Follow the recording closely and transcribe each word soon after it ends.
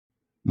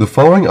The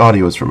following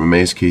audio is from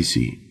Amaze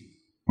KC.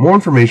 More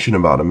information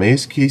about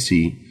Amaze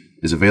KC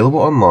is available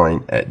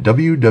online at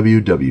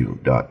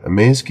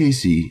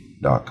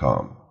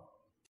www.amazekc.com.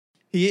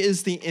 He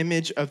is the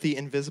image of the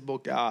invisible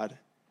God,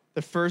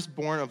 the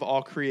firstborn of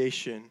all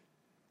creation.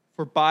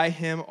 For by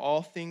him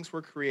all things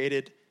were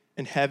created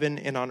in heaven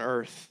and on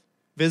earth,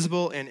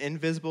 visible and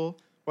invisible,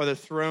 whether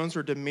thrones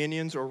or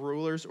dominions or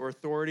rulers or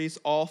authorities,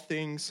 all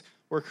things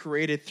were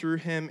created through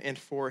him and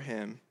for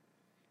him.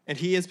 And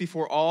he is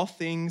before all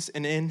things,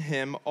 and in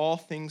him all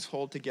things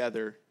hold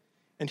together.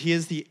 And he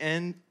is the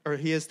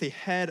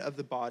head of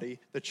the body,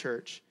 the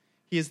church.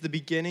 He is the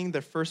beginning,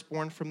 the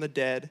firstborn from the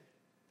dead,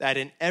 that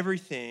in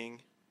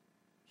everything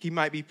he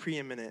might be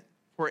preeminent.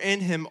 For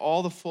in him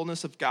all the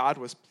fullness of God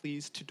was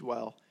pleased to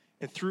dwell,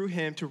 and through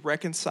him to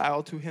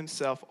reconcile to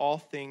himself all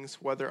things,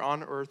 whether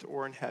on earth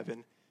or in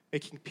heaven,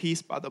 making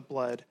peace by the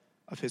blood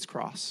of his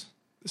cross.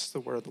 This is the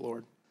word of the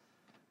Lord.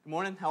 Good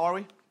morning. How are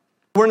we?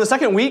 We're in the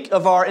second week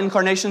of our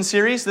Incarnation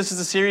series. This is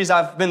a series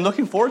I've been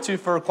looking forward to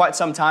for quite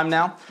some time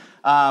now.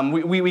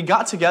 We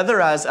got together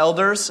as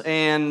elders,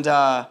 and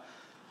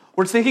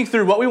we're thinking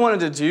through what we wanted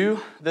to do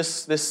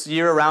this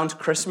year around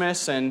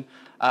Christmas. And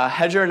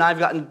Hedger and I have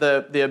gotten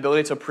the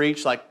ability to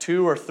preach like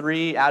 2 or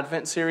 3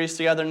 Advent series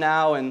together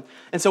now. And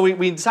so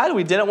we decided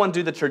we didn't want to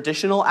do the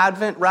traditional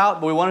Advent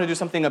route, but we wanted to do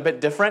something a bit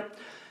different.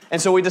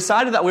 And so we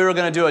decided that we were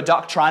going to do a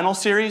doctrinal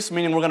series,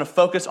 meaning we're going to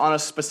focus on a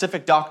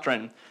specific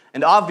doctrine.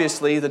 And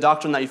obviously, the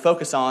doctrine that you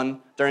focus on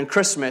during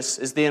Christmas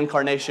is the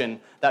incarnation,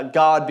 that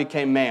God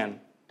became man.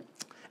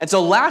 And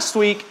so last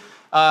week,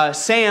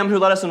 Sam, who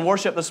led us in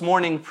worship this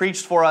morning,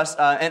 preached for us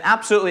an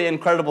absolutely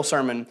incredible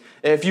sermon.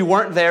 If you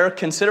weren't there,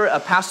 consider it a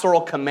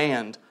pastoral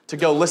command to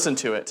go listen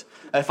to it.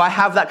 If I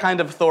have that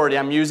kind of authority,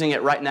 I'm using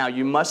it right now.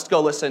 You must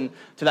go listen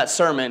to that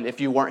sermon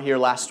if you weren't here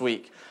last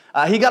week.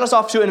 He got us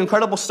off to an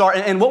incredible start.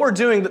 And what we're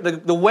doing,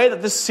 the way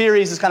that this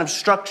series is kind of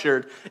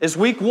structured, is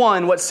week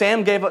 1, what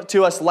Sam gave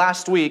to us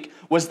last week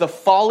was the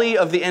folly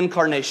of the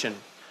incarnation.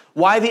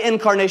 Why the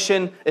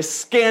incarnation is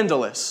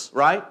scandalous,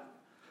 right?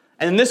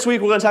 And then this week,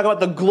 we're going to talk about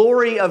the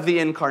glory of the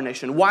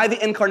incarnation. Why the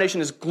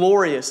incarnation is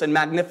glorious and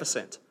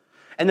magnificent.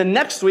 And then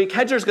next week,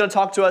 Hedger's going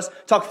to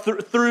talk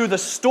through the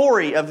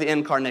story of the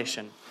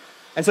incarnation.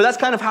 And so that's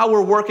kind of how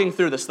we're working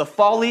through this. The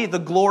folly, the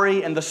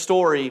glory, and the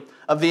story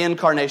of the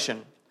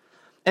incarnation.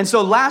 And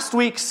so last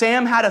week,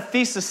 Sam had a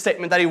thesis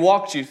statement that he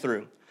walked you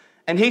through.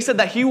 And he said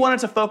that he wanted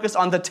to focus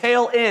on the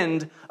tail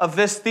end of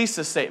this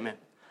thesis statement.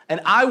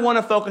 And I want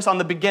to focus on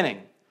the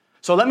beginning.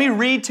 So let me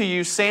read to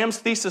you Sam's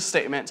thesis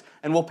statement,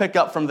 and we'll pick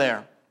up from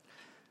there.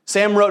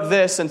 Sam wrote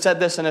this and said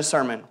this in his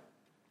sermon.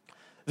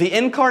 The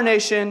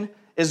incarnation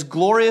is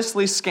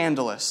gloriously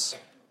scandalous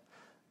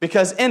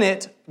because in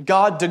it,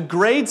 God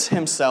degrades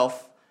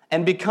himself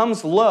and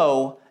becomes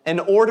low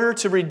in order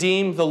to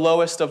redeem the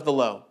lowest of the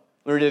low.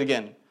 Let me read it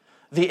again.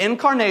 The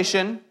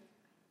incarnation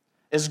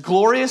is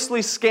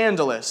gloriously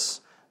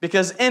scandalous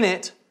because in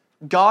it,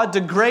 God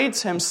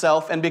degrades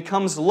himself and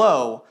becomes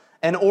low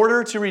in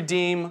order to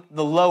redeem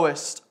the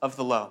lowest of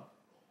the low.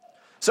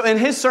 So in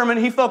his sermon,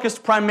 he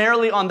focused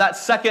primarily on that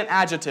second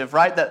adjective,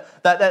 right?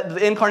 That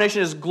the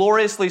incarnation is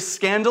gloriously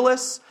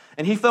scandalous,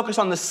 and he focused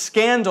on the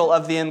scandal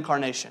of the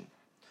incarnation.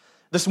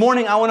 This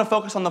morning, I want to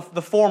focus on the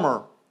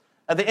former.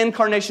 The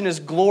incarnation is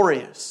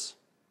glorious.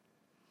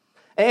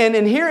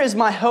 And here is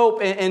my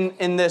hope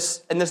in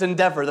this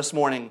endeavor this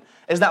morning,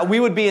 is that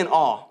we would be in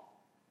awe.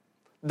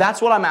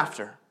 That's what I'm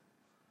after.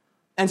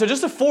 And so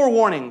just a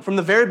forewarning from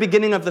the very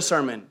beginning of the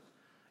sermon,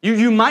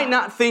 you might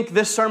not think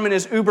this sermon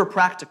is uber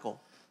practical.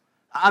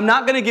 I'm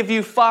not going to give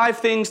you 5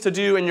 things to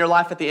do in your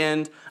life at the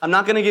end. I'm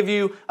not going to give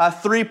you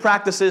 3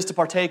 practices to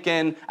partake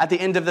in at the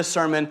end of this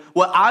sermon.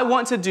 What I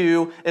want to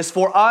do is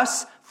for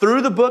us,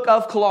 through the book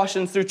of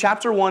Colossians, through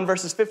chapter 1,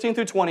 verses 15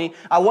 through 20,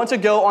 I want to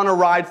go on a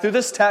ride through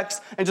this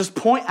text and just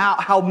point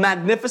out how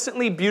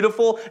magnificently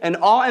beautiful and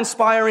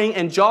awe-inspiring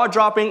and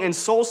jaw-dropping and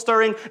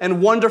soul-stirring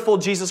and wonderful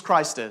Jesus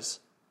Christ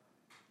is.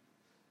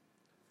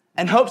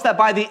 And hopes that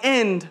by the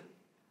end,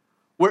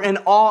 we're in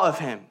awe of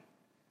him.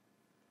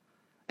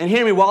 And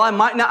hear me, while I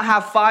might not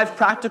have 5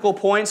 practical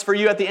points for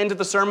you at the end of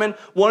the sermon,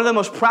 one of the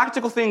most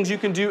practical things you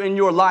can do in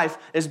your life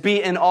is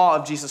be in awe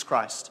of Jesus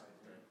Christ.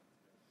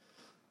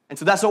 And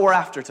so that's what we're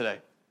after today.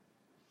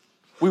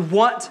 We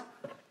want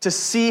to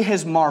see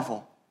his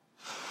marvel.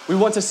 We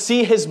want to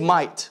see his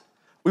might.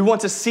 We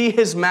want to see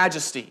his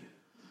majesty.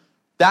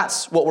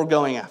 That's what we're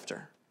going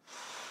after.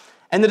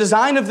 And the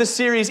design of this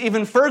series,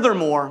 even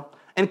furthermore,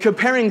 and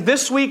comparing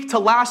this week to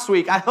last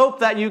week, I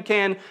hope that you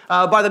can,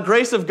 by the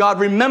grace of God,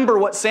 remember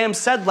what Sam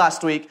said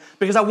last week,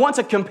 because I want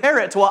to compare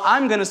it to what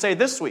I'm going to say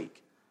this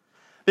week.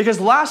 Because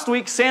last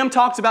week, Sam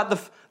talked about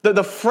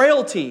the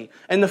frailty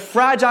and the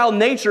fragile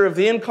nature of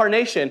the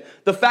incarnation,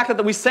 the fact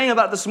that we sang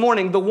about this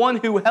morning, the one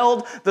who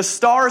held the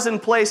stars in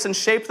place and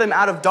shaped them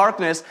out of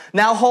darkness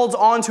now holds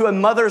on to a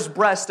mother's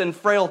breast in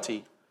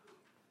frailty.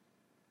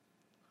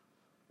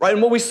 Right?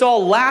 And what we saw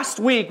last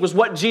week was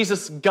what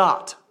Jesus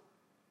got.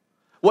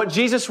 What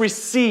Jesus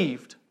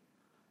received,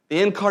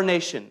 the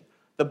incarnation,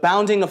 the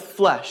bounding of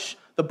flesh,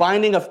 the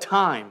binding of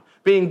time,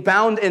 being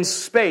bound in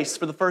space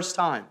for the first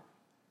time.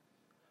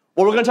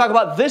 What we're going to talk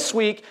about this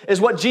week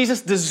is what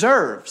Jesus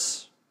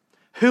deserves,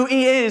 who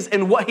he is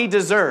and what he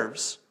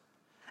deserves.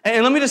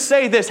 And let me just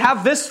say this,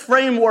 have this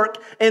framework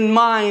in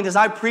mind as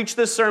I preach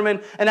this sermon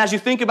and as you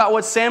think about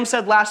what Sam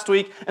said last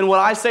week and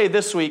what I say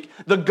this week.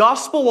 The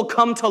gospel will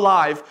come to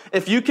life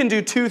if you can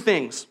do two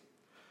things.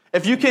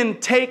 If you can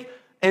take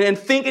and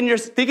think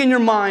in your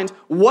mind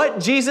what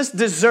Jesus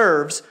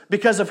deserves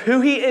because of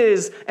who he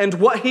is and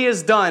what he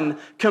has done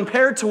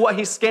compared to what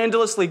he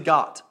scandalously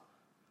got,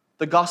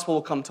 the gospel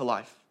will come to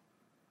life.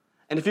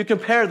 And if you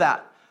compare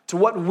that to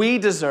what we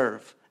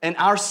deserve and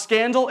our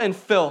scandal and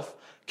filth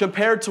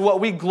compared to what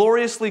we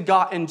gloriously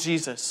got in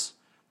Jesus,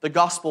 the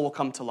gospel will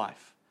come to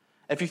life.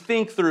 If you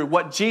think through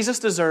what Jesus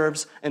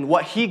deserves and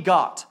what he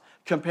got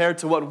compared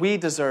to what we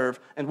deserve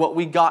and what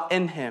we got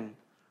in him,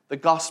 the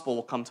gospel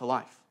will come to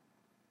life.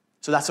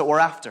 So that's what we're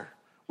after.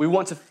 We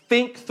want to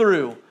think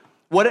through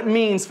what it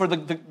means for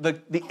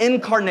the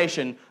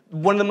incarnation,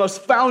 one of the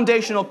most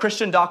foundational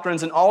Christian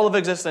doctrines in all of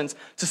existence,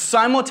 to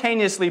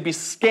simultaneously be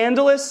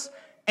scandalous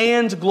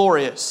and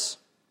glorious.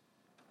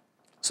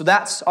 So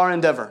that's our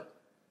endeavor.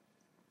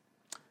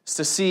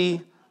 To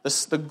see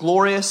the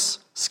glorious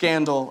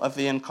scandal of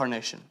the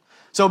incarnation.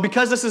 So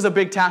because this is a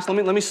big task,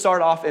 let me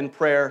start off in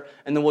prayer,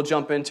 and then we'll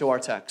jump into our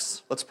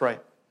text. Let's pray.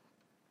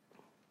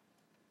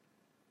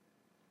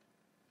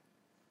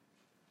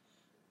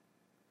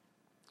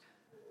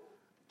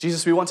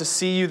 Jesus, we want to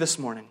see you this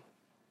morning.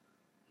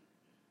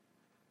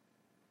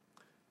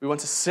 We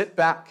want to sit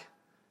back,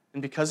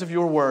 and because of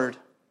your word,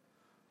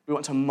 we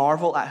want to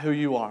marvel at who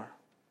you are.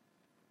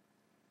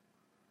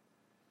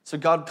 So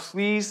God,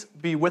 please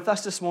be with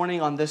us this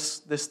morning on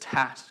this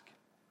task.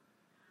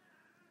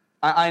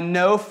 I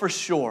know for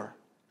sure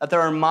that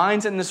there are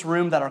minds in this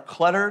room that are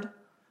cluttered.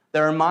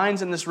 There are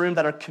minds in this room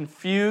that are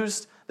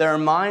confused. There are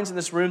minds in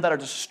this room that are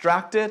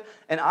distracted.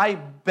 And I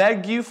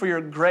beg you for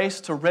your grace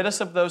to rid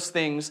us of those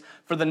things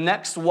for the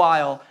next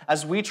while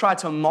as we try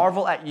to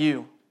marvel at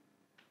you.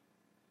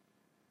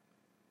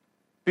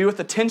 Be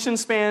with attention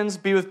spans,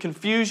 be with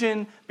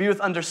confusion, be with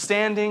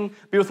understanding,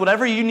 be with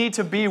whatever you need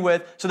to be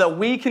with so that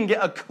we can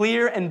get a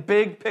clear and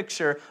big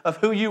picture of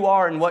who you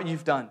are and what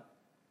you've done.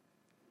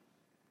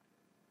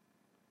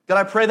 God,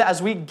 I pray that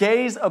as we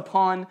gaze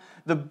upon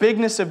the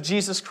bigness of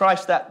Jesus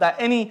Christ, that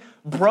any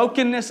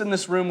brokenness in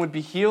this room would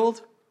be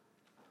healed,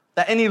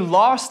 that any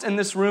lost in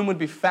this room would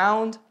be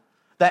found,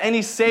 that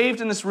any saved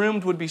in this room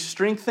would be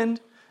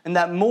strengthened, and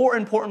that more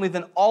importantly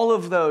than all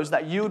of those,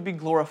 that you would be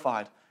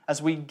glorified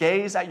as we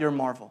gaze at your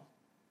marvel.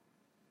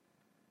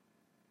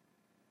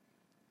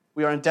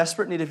 We are in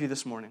desperate need of you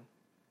this morning.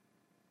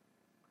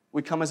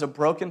 We come as a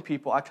broken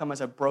people. I come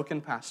as a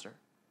broken pastor.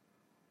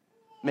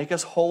 Make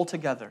us whole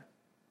together.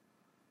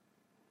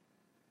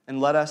 And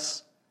let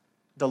us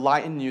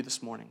delight in you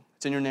this morning.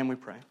 It's in your name we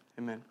pray.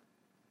 Amen.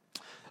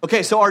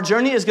 Okay, so our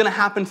journey is going to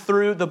happen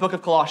through the book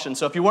of Colossians.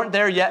 So if you weren't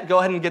there yet, go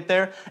ahead and get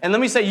there. And let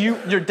me say,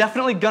 you're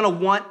definitely going to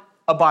want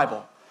a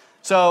Bible.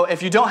 So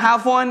if you don't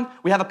have one,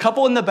 we have a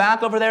couple in the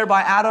back over there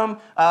by Adam.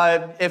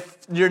 If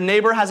your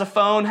neighbor has a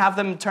phone, have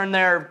them turn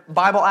their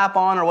Bible app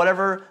on or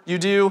whatever you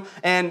do,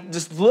 and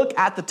just look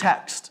at the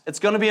text. It's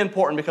going to be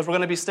important because we're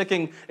going to be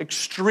sticking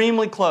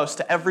extremely close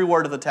to every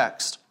word of the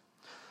text.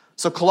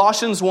 So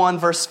Colossians 1,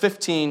 verse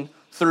 15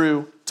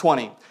 through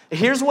 20.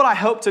 Here's what I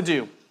hope to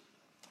do.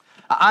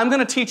 I'm going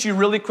to teach you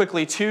really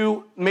quickly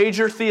two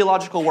major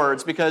theological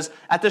words because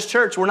at this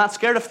church, we're not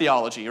scared of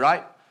theology,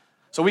 right?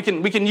 So we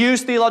can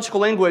use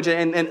theological language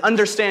and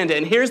understand it.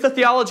 And here's the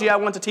theology I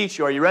want to teach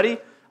you. Are you ready?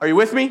 Are you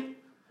with me?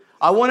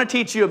 I want to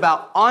teach you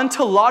about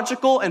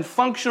ontological and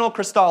functional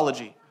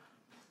Christology.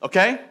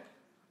 Okay?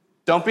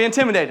 Don't be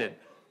intimidated.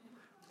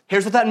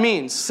 Here's what that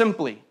means,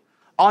 simply.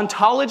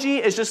 Ontology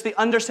is just the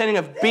understanding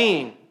of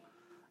being,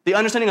 the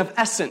understanding of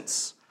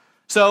essence.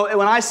 So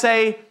when I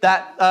say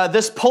that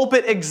this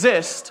pulpit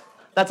exists,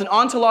 that's an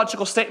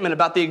ontological statement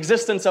about the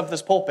existence of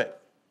this pulpit.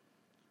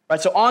 Right,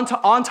 so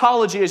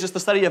ontology is just the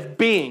study of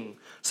being.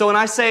 So when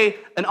I say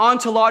an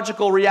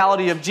ontological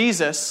reality of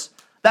Jesus,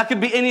 that could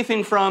be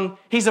anything from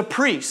he's a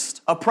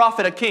priest, a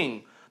prophet, a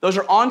king. Those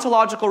are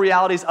ontological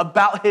realities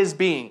about his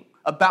being,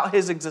 about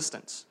his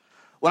existence.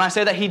 When I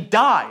say that he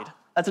died,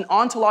 that's an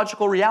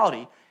ontological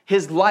reality.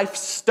 His life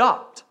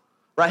stopped,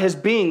 right? His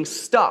being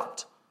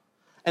stopped.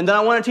 And then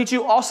I want to teach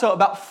you also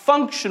about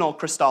functional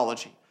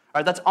Christology.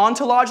 Right, that's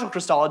ontological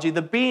Christology,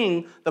 the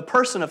being, the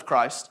person of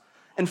Christ.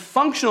 And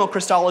functional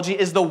Christology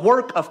is the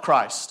work of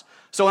Christ.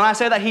 So when I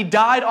say that he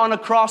died on a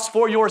cross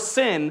for your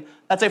sin,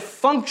 that's a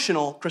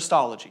functional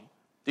Christology.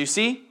 Do you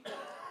see?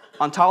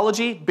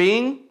 Ontology,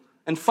 being,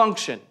 and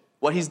function.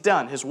 What he's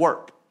done, his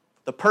work.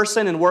 The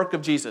person and work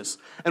of Jesus.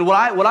 And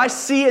what I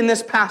see in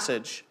this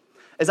passage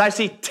is I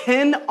see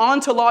 10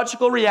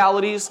 ontological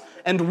realities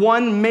and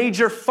one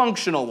major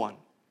functional one.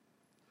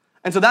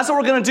 And so that's what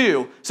we're going to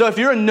do. So if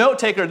you're a note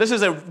taker, this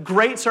is a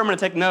great sermon to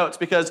take notes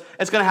because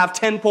it's going to have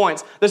 10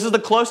 points. This is the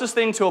closest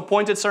thing to a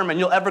pointed sermon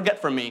you'll ever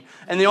get from me.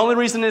 And the only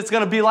reason it's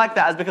going to be like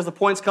that is because the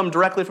points come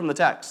directly from the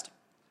text.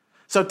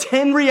 So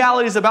 10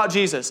 realities about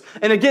Jesus.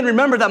 And again,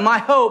 remember that my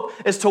hope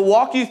is to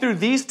walk you through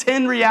these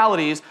 10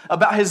 realities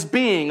about his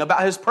being,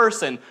 about his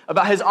person,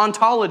 about his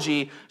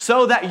ontology,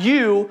 so that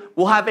you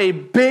will have a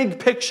big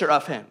picture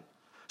of him,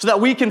 so that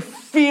we can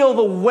feel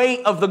the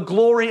weight of the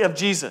glory of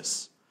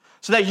Jesus,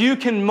 so that you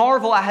can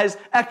marvel at his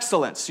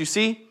excellence. You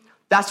see,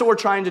 that's what we're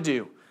trying to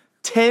do.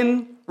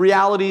 10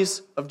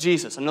 realities of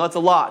Jesus. I know that's a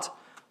lot.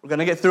 We're going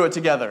to get through it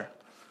together.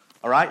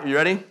 All right, are you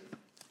ready?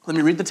 Let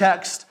me read the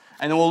text,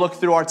 and then we'll look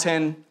through our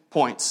 10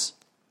 points.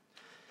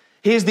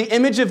 He is the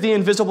image of the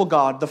invisible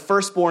God, the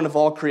firstborn of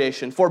all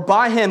creation. For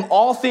by him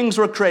all things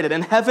were created,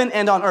 in heaven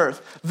and on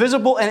earth,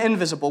 visible and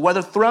invisible,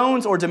 whether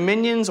thrones or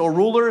dominions or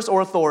rulers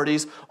or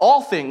authorities,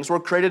 all things were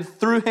created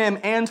through him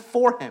and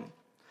for him.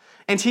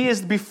 And he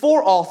is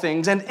before all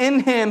things, and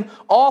in him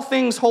all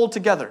things hold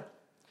together.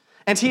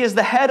 And he is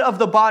the head of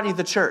the body,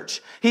 the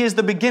church. He is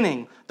the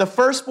beginning, the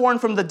firstborn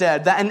from the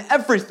dead, that in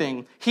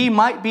everything he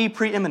might be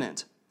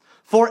preeminent.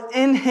 For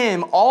in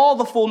him all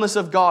the fullness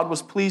of God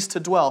was pleased to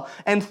dwell,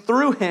 and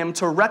through him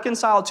to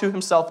reconcile to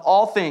himself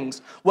all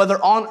things,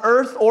 whether on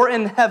earth or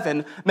in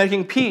heaven,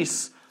 making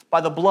peace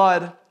by the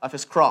blood of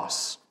his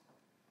cross.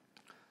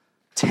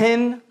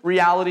 10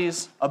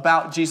 realities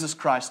about Jesus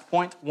Christ.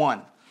 Point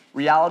 1.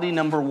 Reality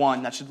number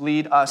 1 that should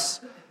lead us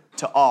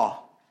to awe.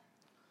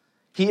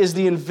 He is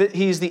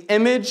the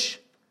image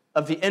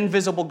of the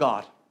invisible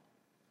God.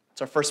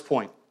 That's our first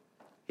point.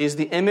 He is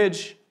the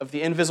image of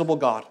the invisible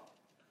God.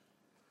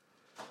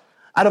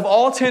 Out of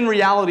all 10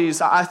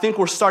 realities, I think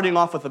we're starting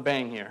off with a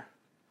bang here.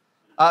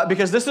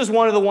 Because this is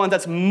one of the ones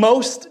that's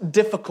most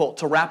difficult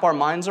to wrap our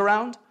minds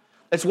around.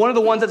 It's one of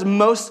the ones that's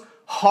most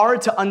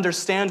hard to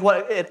understand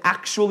what it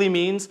actually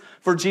means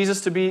for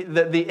Jesus to be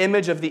the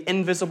image of the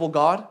invisible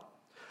God.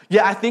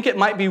 Yeah, I think it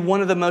might be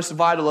one of the most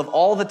vital of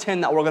all the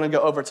 10 that we're going to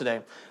go over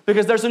today.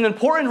 Because there's an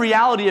important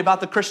reality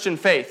about the Christian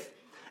faith.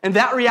 And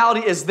that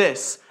reality is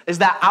this, is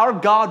that our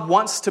God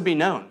wants to be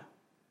known.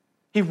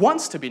 He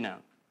wants to be known.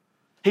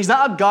 He's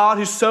not a God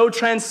who's so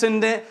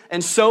transcendent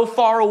and so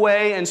far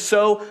away and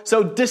so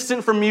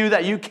distant from you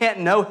that you can't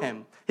know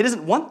him. He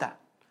doesn't want that.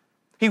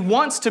 He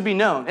wants to be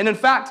known. And in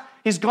fact,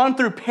 he's gone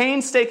through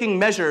painstaking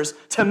measures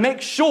to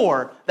make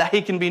sure that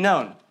he can be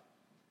known.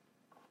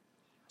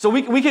 So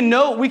we can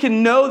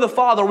know the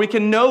Father, we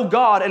can know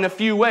God in a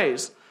few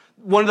ways.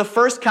 One of the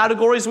first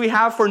categories we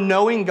have for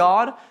knowing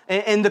God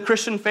in the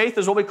Christian faith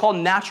is what we call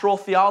natural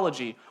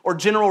theology or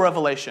general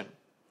revelation.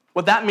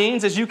 What that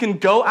means is you can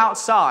go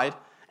outside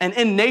and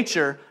in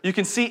nature, you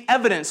can see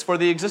evidence for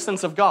the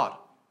existence of God.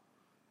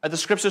 The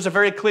scriptures are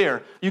very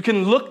clear. You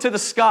can look to the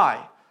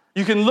sky.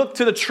 You can look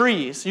to the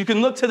trees. You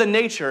can look to the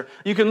nature.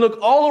 You can look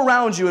all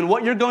around you, and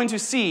what you're going to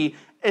see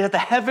is that the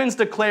heavens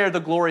declare the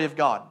glory of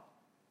God.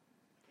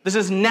 This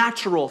is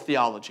natural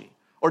theology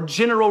or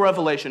general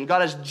revelation.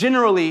 God has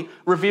generally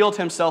revealed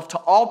himself to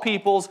all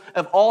peoples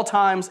of all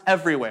times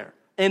everywhere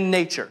in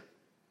nature.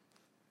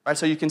 Right?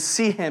 So you can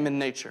see him in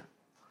nature.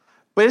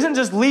 But it doesn't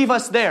just leave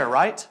us there,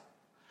 right?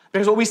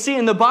 Because what we see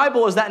in the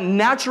Bible is that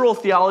natural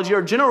theology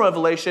or general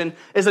revelation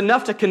is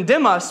enough to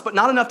condemn us, but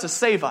not enough to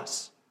save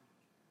us.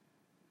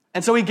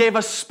 And so he gave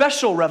us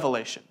special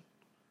revelation.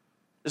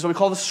 This is what we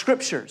call the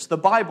scriptures, the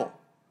Bible.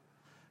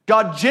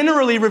 God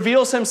generally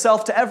reveals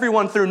himself to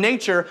everyone through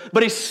nature,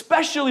 but he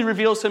especially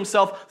reveals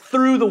himself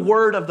through the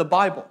word of the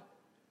Bible.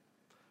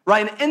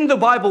 Right? And in the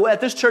Bible,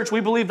 at this church, we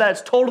believe that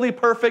it's totally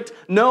perfect,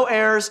 no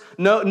errors,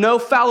 no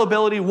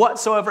fallibility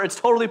whatsoever. It's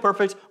totally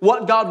perfect,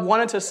 what God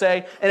wanted to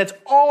say, and it's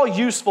all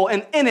useful.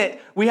 And in it,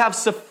 we have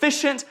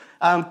sufficient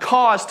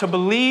cause to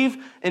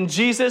believe in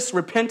Jesus,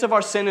 repent of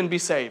our sin, and be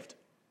saved.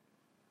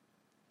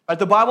 Right?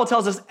 The Bible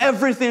tells us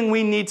everything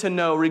we need to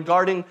know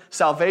regarding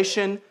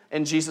salvation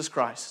in Jesus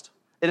Christ.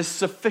 It is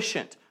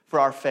sufficient for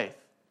our faith.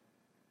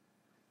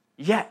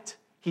 Yet,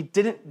 he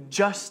didn't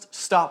just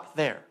stop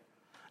there.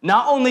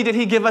 Not only did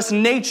he give us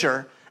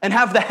nature and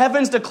have the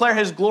heavens declare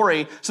his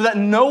glory so that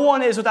no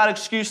one is without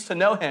excuse to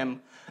know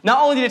him,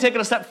 not only did he take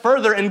it a step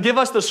further and give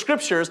us the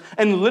scriptures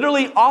and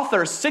literally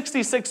author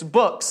 66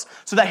 books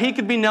so that he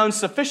could be known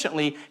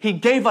sufficiently, he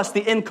gave us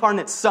the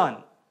incarnate Son.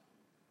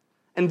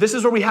 And this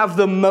is where we have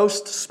the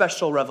most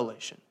special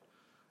revelation.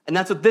 And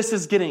that's what this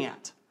is getting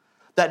at.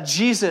 That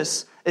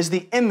Jesus is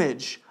the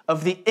image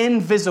of the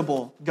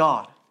invisible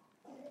God.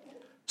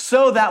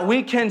 So that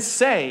we can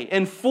say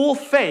in full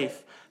faith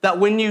that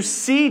when you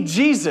see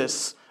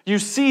Jesus, you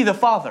see the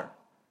Father.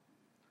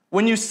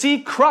 When you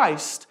see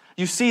Christ,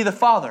 you see the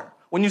Father.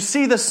 When you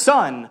see the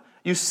Son,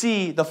 you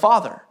see the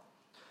Father.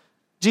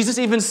 Jesus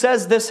even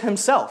says this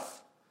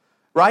himself,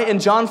 right? In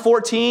John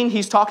 14,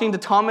 he's talking to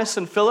Thomas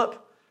and Philip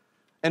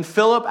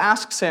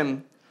asks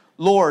him,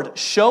 Lord,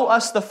 show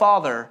us the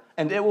Father,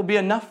 and it will be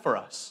enough for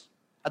us.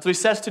 That's what he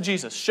says to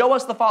Jesus. Show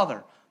us the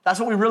Father. That's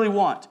what we really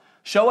want.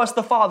 Show us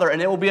the Father,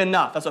 and it will be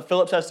enough. That's what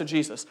Philip says to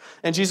Jesus.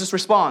 And Jesus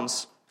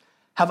responds,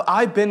 have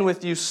I been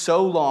with you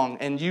so long,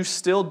 and you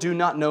still do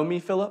not know me,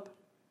 Philip?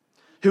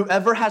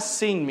 Whoever has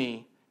seen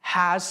me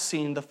has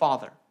seen the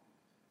Father.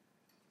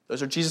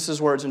 Those are Jesus'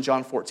 words in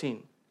John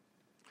 14.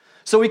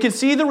 So we can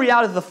see the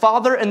reality that the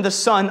Father and the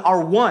Son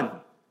are one.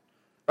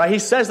 Right? He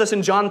says this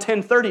in John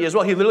 10:30 as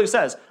well. He literally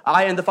says,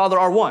 I and the Father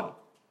are one.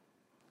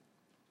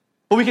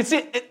 But we can see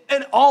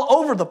it all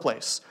over the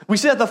place. We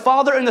see that the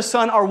Father and the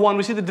Son are one.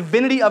 We see the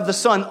divinity of the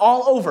Son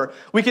all over.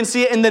 We can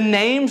see it in the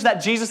names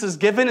that Jesus is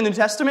given in the New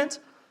Testament.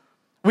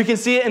 We can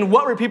see it in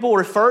what people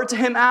refer to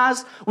him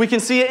as. We can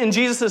see it in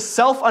Jesus'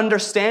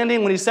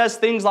 self-understanding when he says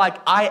things like,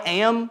 I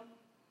am.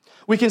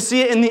 We can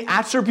see it in the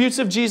attributes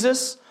of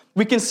Jesus.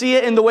 We can see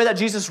it in the way that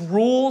Jesus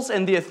rules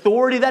and the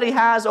authority that he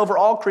has over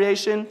all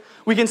creation.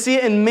 We can see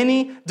it in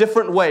many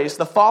different ways.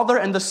 The Father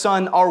and the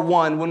Son are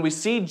one. When we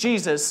see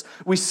Jesus,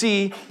 we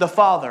see the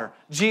Father.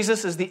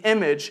 Jesus is the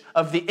image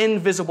of the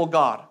invisible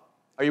God.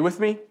 Are you with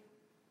me?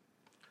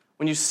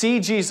 When you see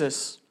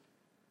Jesus,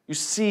 you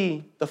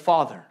see the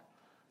Father.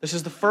 This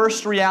is the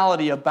first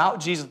reality about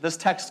Jesus this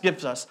text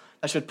gives us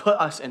that should put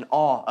us in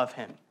awe of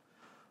him.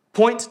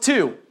 Point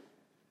two.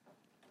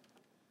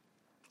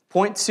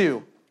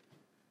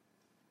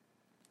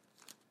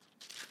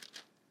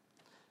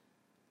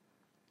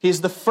 He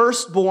is the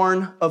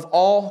firstborn of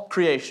all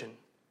creation.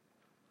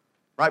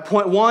 Right?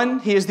 Point one,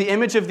 he is the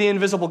image of the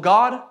invisible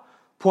God.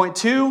 Point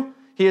two,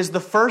 he is the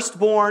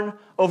firstborn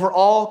over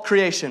all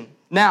creation.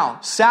 Now,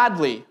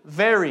 sadly,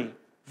 very,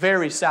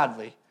 very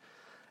sadly,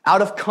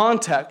 out of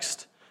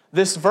context,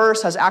 this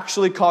verse has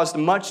actually caused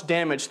much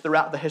damage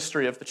throughout the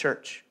history of the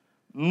church.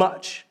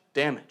 Much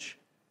damage.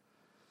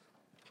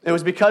 It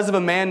was because of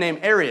a man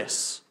named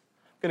Arius.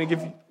 I'm going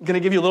to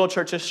give you a little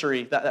church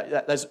history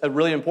that's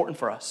really important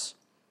for us.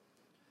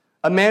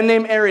 A man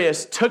named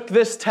Arius took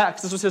this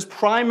text, this was his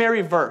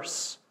primary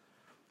verse,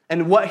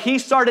 and what he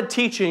started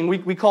teaching,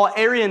 we call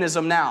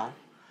Arianism now.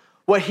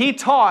 What he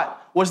taught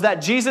was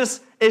that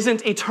Jesus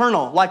isn't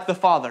eternal like the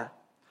Father.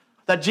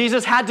 That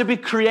Jesus had to be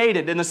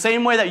created in the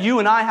same way that you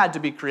and I had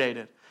to be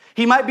created.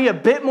 He might be a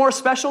bit more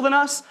special than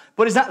us,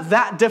 but he's not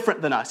that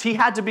different than us. He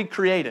had to be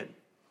created.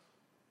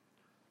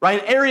 Right?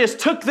 And Arius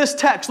took this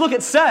text. Look,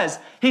 it says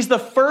he's the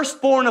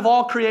firstborn of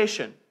all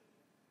creation.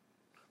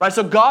 Right?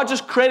 So God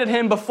just created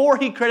him before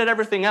he created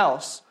everything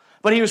else,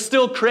 but he was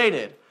still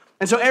created.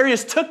 And so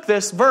Arius took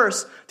this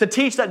verse to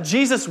teach that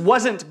Jesus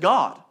wasn't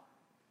God,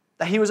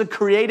 that he was a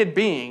created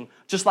being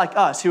just like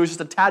us. He was just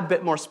a tad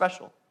bit more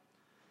special.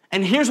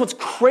 And here's what's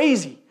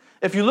crazy.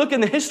 If you look in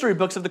the history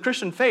books of the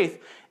Christian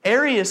faith,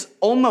 Arius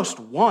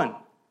almost won.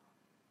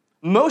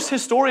 Most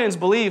historians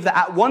believe that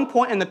at one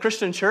point in the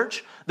Christian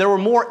church, there were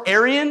more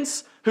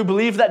Arians who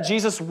believed that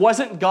Jesus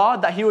wasn't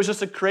God, that he was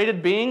just a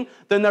created being,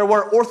 than there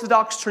were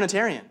Orthodox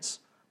Trinitarians.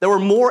 There were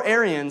more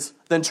Arians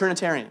than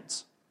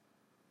Trinitarians.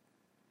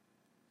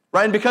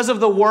 Right? And because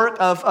of the work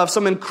of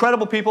some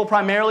incredible people,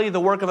 primarily the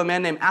work of a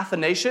man named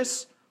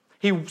Athanasius,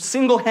 he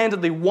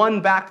single-handedly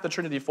won back the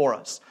Trinity for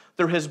us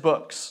through his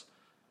books.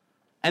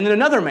 And then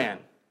another man,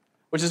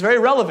 which is very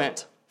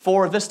relevant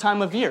for this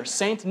time of year,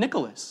 St.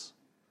 Nicholas.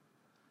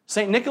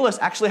 St. Nicholas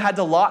actually had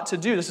a lot to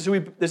do. This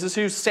is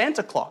who's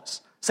Santa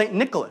Claus, St.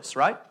 Nicholas,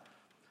 right?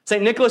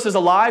 St. Nicholas is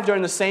alive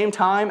during the same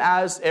time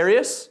as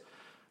Arius,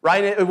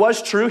 right? It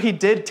was true, he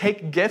did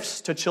take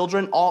gifts to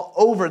children all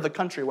over the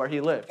country where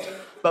he lived.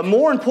 But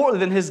more importantly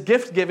than his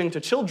gift giving to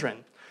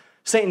children,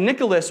 St.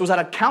 Nicholas was at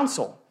a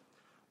council.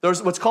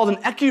 There's what's called an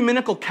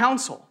ecumenical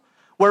council,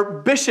 where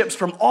bishops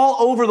from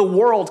all over the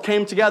world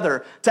came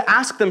together to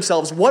ask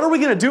themselves, what are we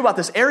going to do about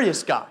this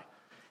Arius guy?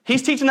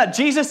 He's teaching that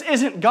Jesus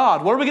isn't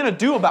God. What are we going to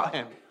do about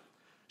him?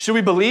 Should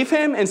we believe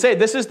him and say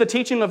this is the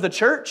teaching of the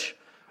church?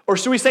 Or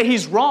should we say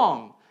he's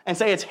wrong and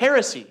say it's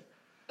heresy?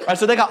 Right,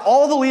 so they got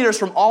all the leaders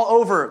from all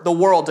over the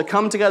world to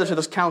come together to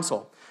this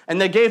council. And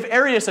they gave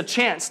Arius a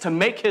chance to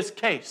make his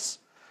case.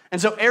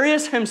 And so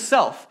Arius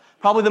himself,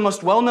 probably the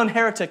most well-known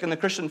heretic in the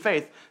Christian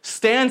faith,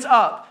 stands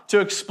up to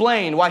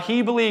explain why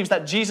he believes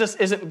that Jesus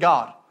isn't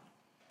God.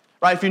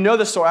 Right? If you know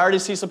this story, I already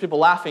see some people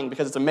laughing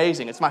because it's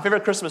amazing. It's my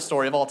favorite Christmas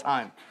story of all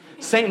time.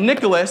 St.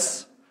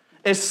 Nicholas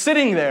is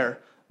sitting there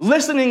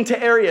listening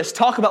to Arius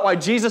talk about why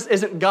Jesus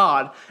isn't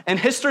God, and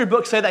history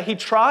books say that he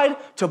tried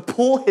to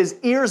pull his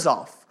ears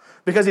off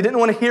because he didn't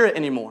want to hear it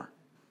anymore.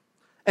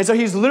 And so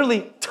he's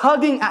literally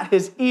tugging at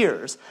his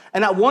ears.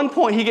 And at one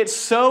point, he gets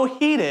so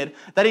heated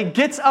that he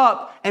gets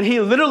up and he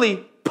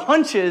literally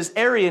punches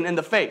Arian in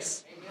the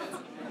face.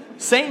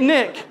 St.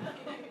 Nick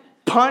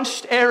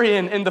punched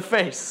Arian in the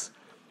face,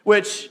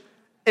 which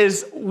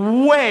is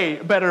way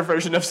better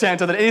version of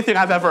Santa than anything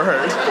I've ever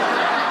heard.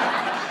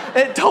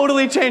 It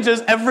totally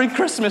changes every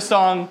Christmas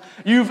song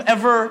you've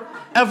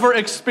ever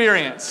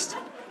experienced.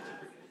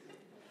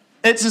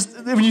 It's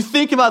just, when you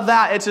think about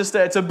that,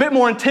 it's a bit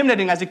more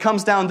intimidating as he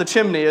comes down the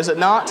chimney, is it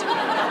not?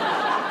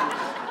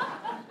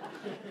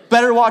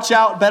 Better watch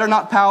out, better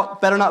not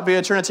pout, better not be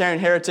a Trinitarian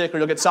heretic or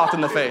you'll get socked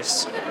in the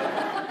face.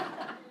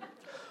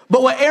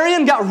 But what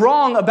Arian got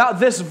wrong about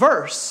this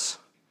verse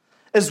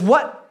is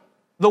what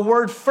the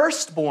word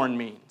firstborn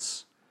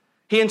means.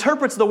 He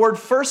interprets the word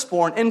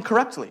firstborn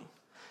incorrectly.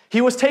 He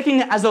was taking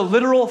it as a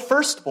literal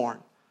firstborn,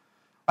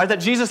 right?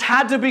 That Jesus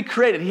had to be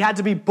created. He had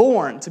to be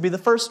born to be the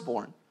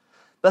firstborn.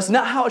 That's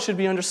not how it should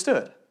be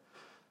understood,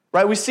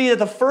 right? We see that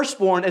the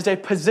firstborn is a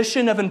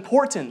position of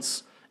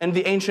importance in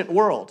the ancient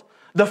world.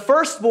 The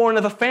firstborn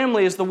of a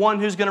family is the one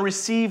who's going to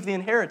receive the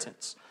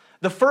inheritance.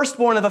 The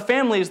firstborn of a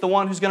family is the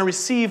one who's going to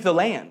receive the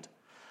land.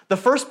 The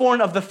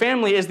firstborn of the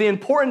family is the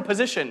important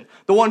position,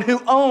 the one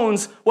who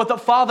owns what the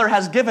Father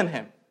has given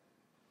him.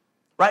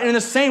 Right? And in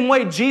the same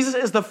way, Jesus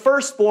is the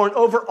firstborn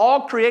over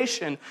all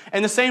creation.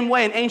 In the same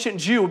way, an ancient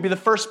Jew would be the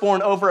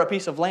firstborn over a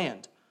piece of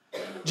land.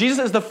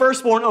 Jesus is the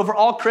firstborn over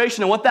all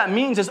creation, and what that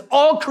means is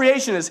all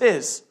creation is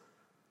his.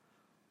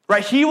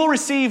 Right? He will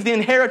receive the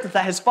inheritance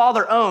that his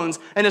Father owns,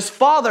 and his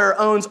Father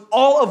owns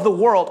all of the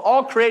world,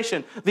 all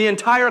creation, the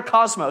entire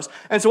cosmos.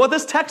 And so what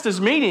this text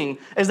is meaning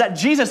is that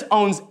Jesus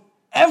owns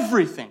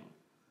everything.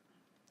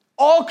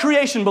 All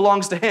creation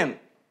belongs to him.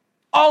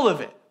 All of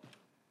it.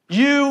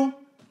 You,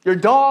 your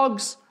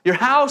dogs, your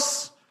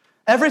house,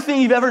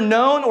 everything you've ever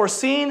known or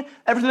seen,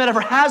 everything that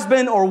ever has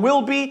been or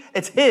will be,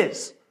 it's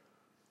his.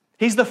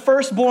 He's the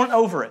firstborn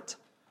over it.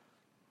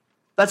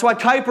 That's why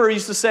Kuyper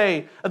used to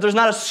say that there's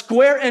not a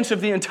square inch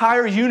of the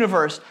entire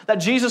universe that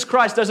Jesus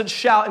Christ doesn't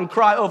shout and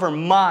cry over,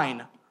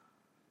 mine.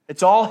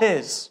 It's all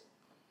his.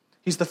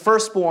 He's the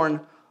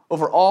firstborn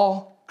over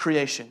all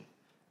creation.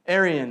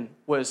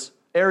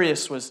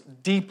 Arius was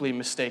deeply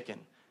mistaken,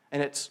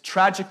 and it's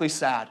tragically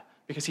sad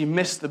because he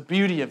missed the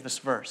beauty of this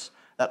verse,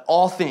 that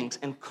all things,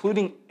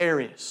 including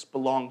Arius,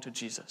 belong to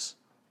Jesus.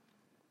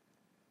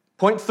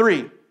 Point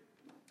 3.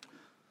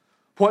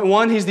 Point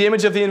 1, he's the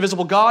image of the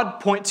invisible God.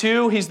 Point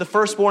 2, he's the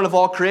firstborn of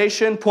all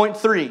creation. Point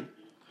 3,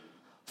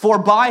 for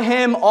by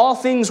him all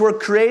things were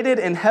created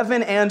in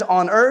heaven and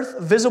on earth,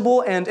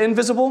 visible and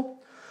invisible,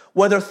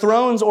 whether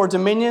thrones or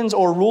dominions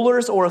or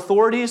rulers or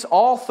authorities,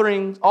 all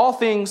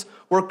things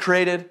were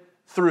created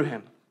through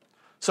him.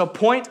 So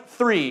point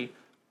 3,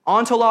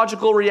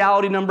 ontological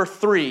reality number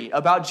 3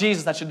 about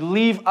Jesus that should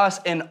leave us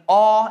in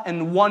awe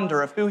and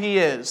wonder of who he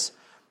is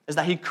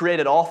that he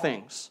created all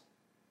things.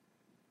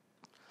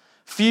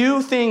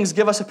 Few things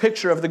give us a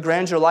picture of the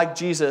grandeur like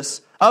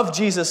Jesus,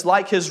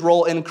 like his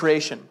role in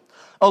creation.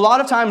 A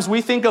lot of times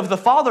we think of the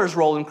Father's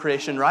role in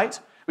creation, right?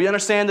 We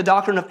understand the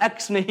doctrine of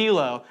ex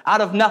nihilo, out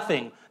of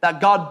nothing,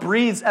 that God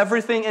breathes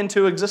everything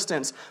into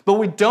existence. But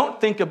what we don't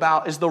think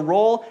about is the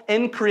role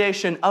in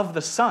creation of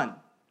the Son.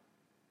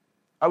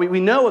 We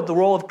know what the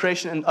role of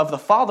creation of the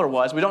Father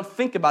was. We don't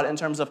think about it in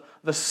terms of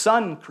the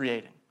Son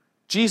creating,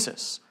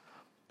 Jesus.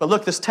 But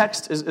look, this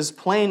text is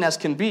plain as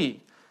can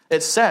be.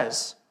 It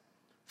says,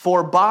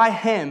 for by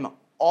him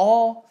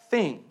all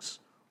things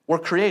were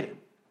created.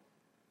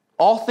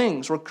 All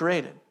things were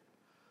created.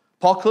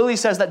 Paul clearly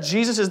says that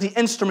Jesus is the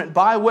instrument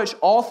by which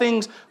all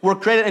things were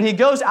created, and he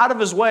goes out of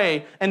his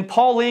way in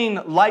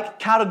Pauline-like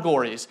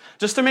categories,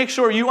 just to make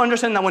sure you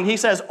understand that when he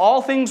says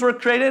all things were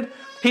created,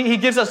 he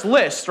gives us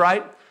lists,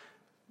 right?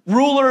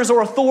 Rulers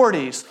or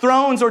authorities,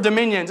 thrones or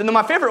dominions. And then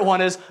my favorite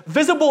one is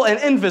visible and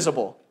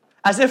invisible,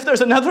 as if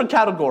there's another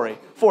category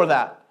for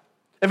that.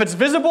 If it's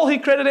visible, he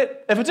created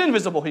it. If it's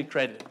invisible, he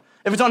created it.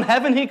 If it's on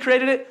heaven, he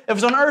created it. If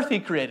it's on earth, he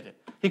created it.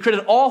 He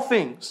created all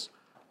things.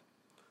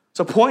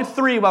 So point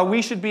 3, why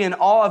we should be in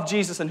awe of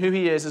Jesus and who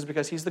he is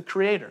because he's the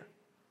creator.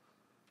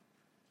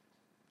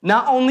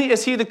 Not only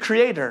is he the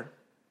creator,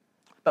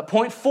 but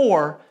point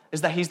 4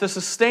 is that he's the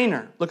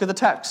sustainer. Look at the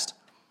text.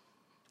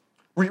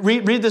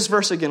 Read this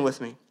verse again with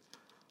me.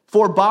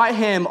 For by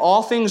him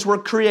all things were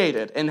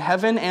created in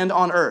heaven and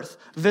on earth,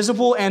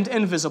 visible and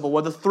invisible,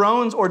 whether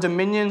thrones or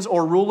dominions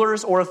or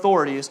rulers or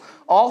authorities.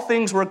 All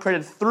things were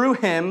created through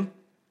him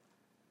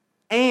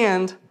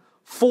and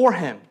for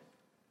him.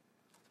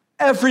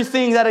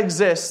 Everything that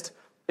exists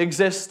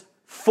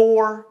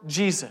for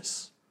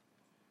Jesus.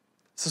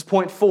 This is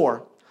point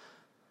 4.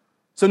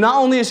 So not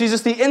only is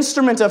Jesus the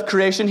instrument of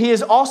creation, he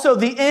is also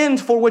the end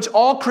for which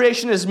all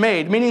creation is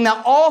made, meaning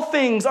that all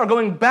things are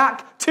going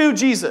back to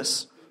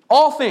Jesus.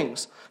 All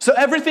things. So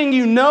everything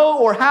you know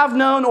or have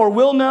known or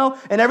will know,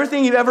 and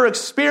everything you've ever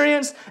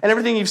experienced, and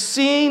everything you've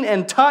seen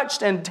and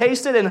touched and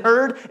tasted and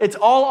heard, it's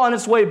all on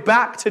its way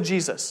back to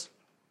Jesus.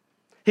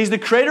 He's the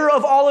creator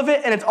of all of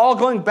it, and it's all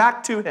going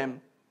back to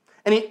him.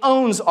 And he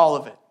owns all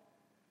of it.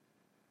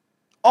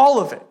 All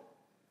of it.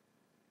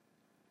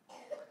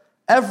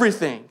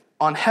 Everything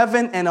on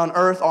heaven and on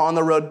earth are on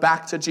the road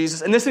back to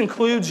Jesus. And this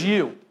includes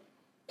you.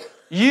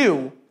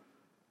 You,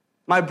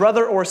 my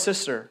brother or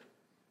sister,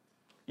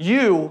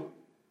 you,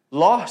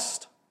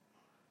 lost,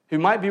 who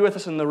might be with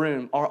us in the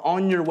room, are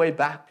on your way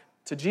back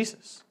to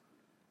Jesus.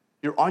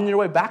 You're on your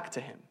way back to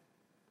him.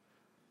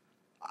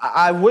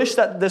 I wish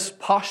that this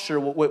posture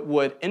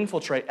would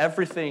infiltrate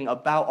everything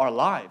about our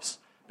lives,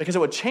 because it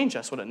would change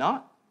us, would it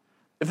not?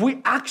 If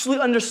we actually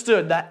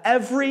understood that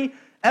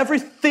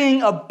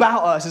everything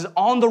about us is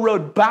on the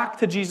road back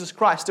to Jesus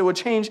Christ, it would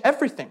change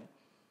everything.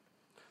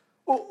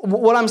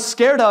 What I'm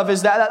scared of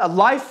is that a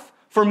life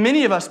for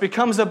many of us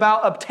becomes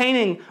about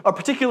obtaining a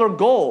particular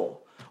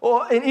goal.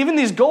 And even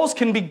these goals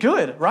can be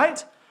good,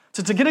 right?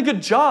 To get a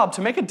good job,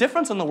 to make a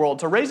difference in the world,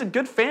 to raise a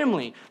good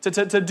family,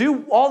 to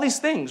do all these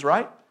things,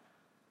 right?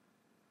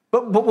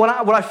 But what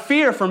I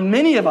fear for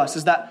many of us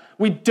is that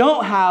we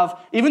don't have,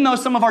 even though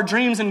some of our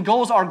dreams and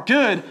goals are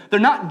good, they're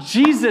not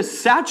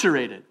Jesus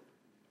saturated.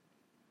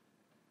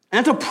 And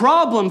it's a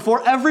problem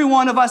for every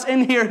one of us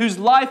in here whose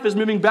life is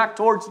moving back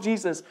towards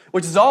Jesus,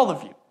 which is all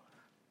of you.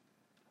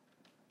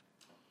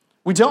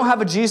 We don't have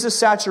a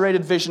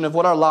Jesus-saturated vision of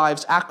what our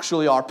lives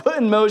actually are, put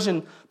in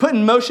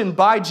motion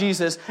by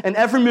Jesus, and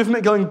every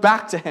movement going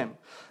back to him.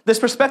 This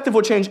perspective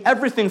will change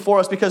everything for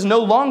us, because no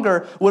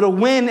longer would a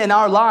win in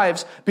our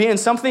lives be in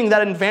something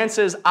that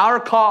advances our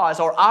cause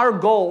or our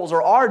goals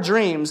or our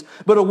dreams,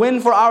 but a win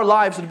for our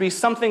lives would be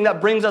something that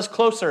brings us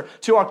closer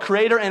to our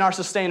Creator and our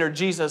Sustainer,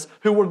 Jesus,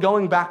 who we're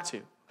going back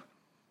to.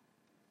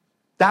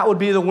 That would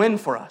be the win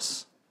for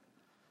us.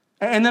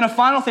 And then a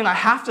final thing I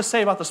have to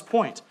say about this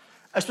point,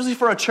 especially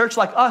for a church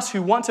like us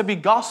who want to be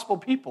gospel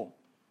people.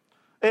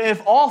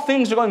 If all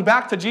things are going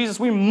back to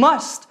Jesus, we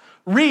must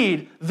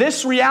read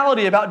this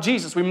reality about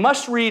Jesus. We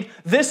must read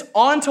this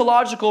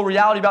ontological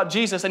reality about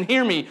Jesus. And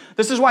hear me,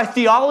 this is why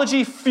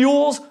theology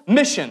fuels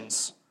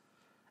missions.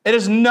 It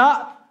is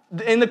not,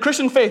 in the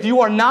Christian faith,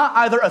 you are not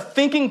either a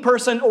thinking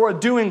person or a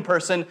doing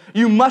person.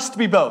 You must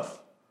be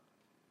both.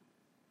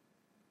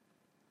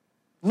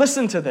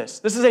 Listen to this.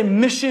 This is a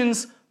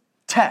missions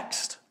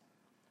text.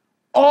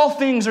 All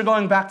things are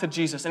going back to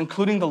Jesus,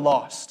 including the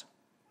lost.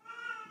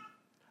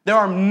 There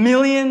are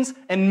millions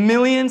and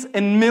millions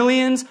and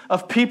millions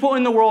of people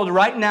in the world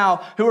right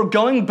now who are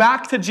going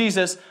back to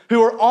Jesus,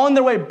 who are on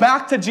their way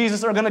back to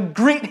Jesus, are going to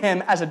greet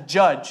him as a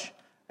judge.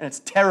 And it's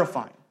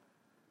terrifying.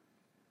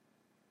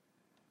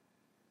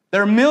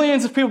 There are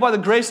millions of people by the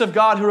grace of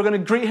God who are going to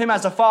greet him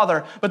as a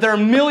father, but there are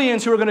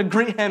millions who are going to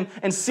greet him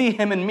and see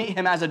him and meet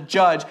him as a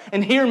judge.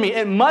 And hear me,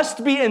 it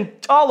must be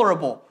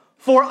intolerable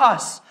for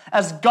us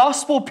as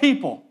gospel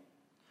people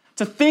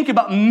to think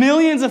about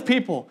millions of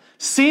people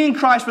seeing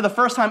Christ for the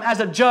first time as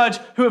a judge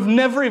who have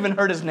never even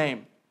heard his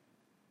name.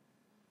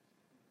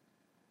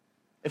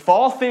 If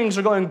all things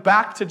are going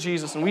back to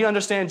Jesus, and we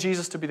understand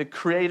Jesus to be the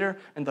creator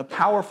and the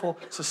powerful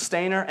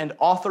sustainer and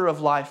author of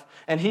life,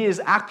 and he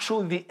is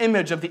actually the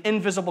image of the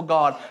invisible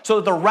God, so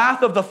that the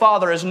wrath of the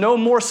Father is no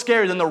more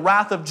scary than the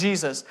wrath of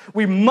Jesus,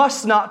 we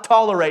must not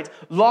tolerate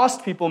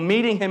lost people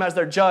meeting him as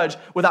their judge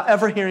without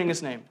ever hearing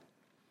his name.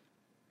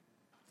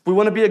 If we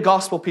want to be a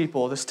gospel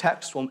people, this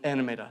text will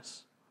animate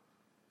us.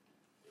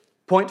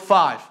 Point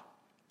 5.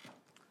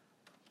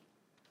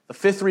 The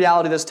fifth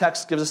reality this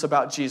text gives us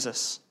about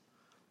Jesus.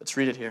 Let's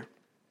read it here.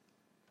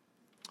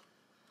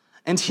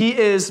 And he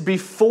is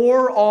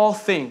before all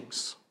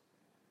things.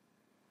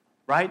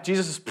 Right?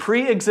 Jesus is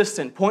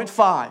pre-existent. Point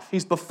 5.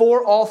 He's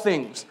before all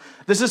things.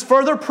 This is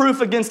further proof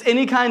against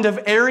any kind of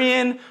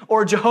Arian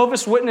or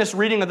Jehovah's Witness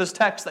reading of this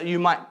text that you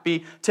might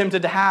be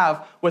tempted to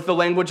have with the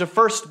language of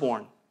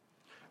firstborn.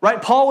 Right?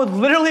 Paul would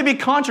literally be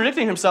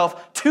contradicting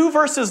himself 2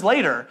 verses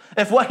later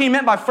if what he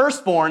meant by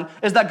firstborn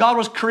is that God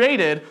was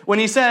created when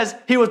he says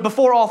he was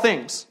before all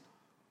things.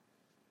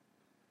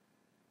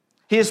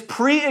 He is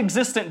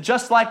pre-existent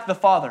just like the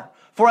Father.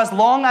 For as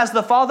long as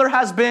the Father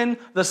has been,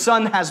 the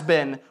Son has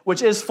been,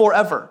 which is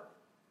forever.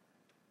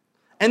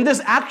 And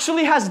this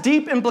actually has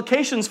deep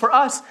implications for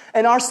us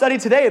in our study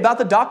today about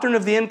the doctrine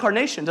of the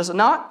incarnation, does it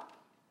not?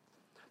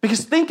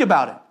 Because think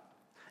about it.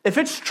 If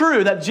it's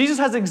true that Jesus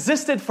has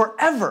existed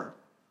forever,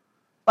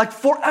 like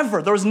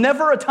forever, there was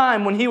never a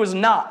time when he was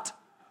not,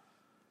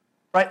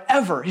 right?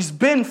 Ever. He's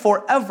been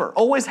forever,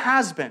 always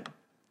has been.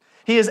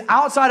 He is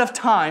outside of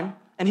time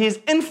and he is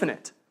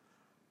infinite.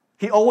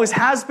 He always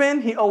has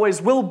been, he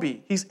always will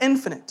be. He's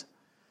infinite.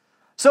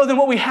 So then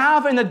what we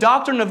have in the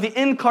doctrine of the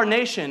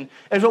incarnation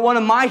is what one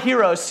of my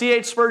heroes,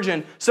 C.H.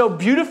 Spurgeon, so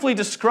beautifully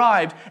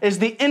described as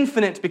the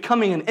infinite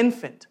becoming an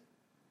infant.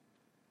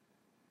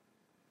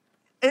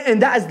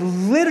 And that is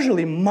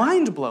literally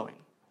mind-blowing.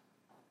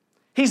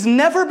 He's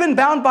never been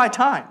bound by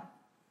time.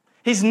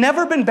 He's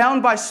never been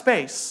bound by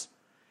space.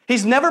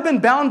 He's never been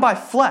bound by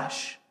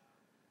flesh.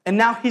 And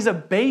now he's a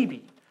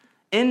baby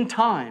in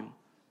time,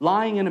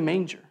 lying in a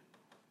manger.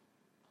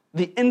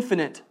 The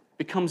infinite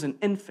becomes an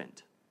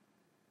infant.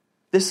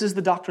 This is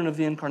the doctrine of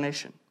the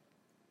incarnation.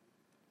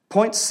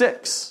 Point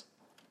 6.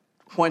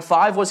 Point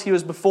 5 was he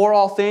was before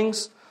all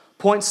things.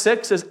 Point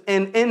 6 is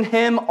in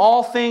him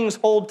all things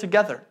hold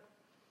together.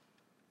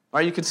 All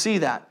right, you can see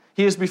that.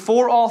 He is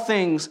before all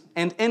things,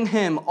 and in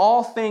him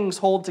all things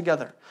hold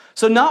together.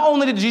 So not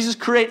only did Jesus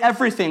create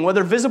everything,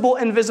 whether visible,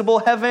 invisible,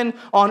 heaven,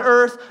 on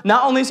earth,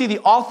 not only is he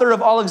the author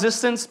of all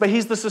existence, but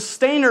he's the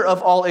sustainer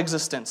of all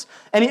existence.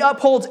 And he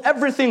upholds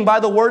everything by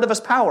the word of his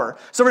power.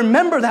 So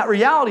remember that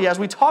reality as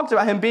we talked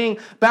about him being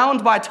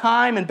bound by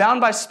time and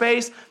bound by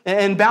space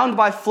and bound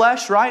by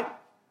flesh, right?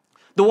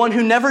 The one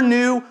who never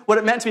knew what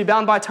it meant to be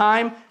bound by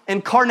time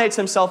incarnates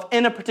himself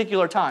in a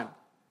particular time.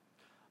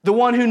 The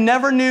one who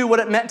never knew what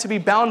it meant to be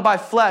bound by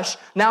flesh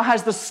now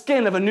has the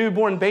skin of a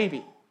newborn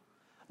baby.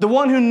 The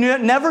one who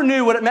never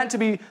knew what it meant to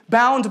be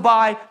bound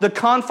by the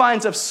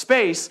confines of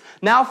space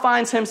now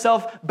finds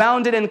himself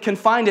bounded and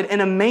confined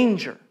in a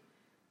manger.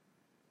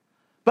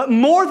 But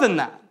more than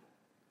that,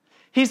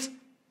 he's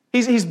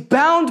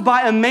bound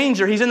by a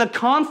manger. He's in the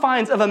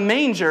confines of a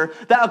manger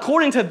that,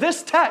 according to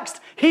this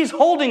text, he's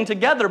holding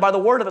together by the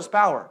word of his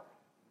power.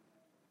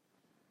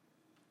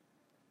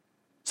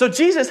 So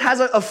Jesus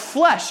has a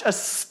flesh, a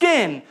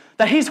skin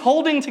that he's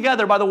holding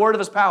together by the word of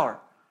his power.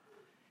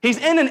 He's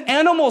in an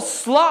animal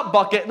slop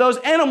bucket, those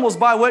animals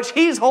by which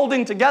he's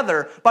holding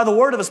together by the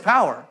word of his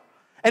power.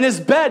 And his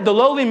bed, the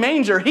lowly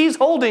manger, he's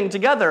holding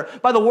together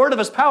by the word of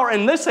his power.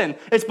 And listen,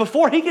 it's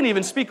before he can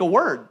even speak a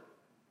word.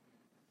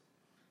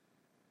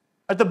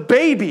 The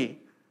baby,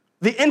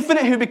 the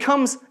infinite who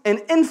becomes an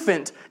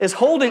infant, is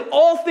holding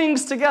all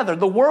things together.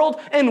 The world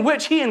in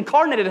which he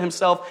incarnated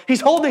himself, he's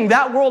holding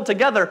that world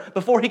together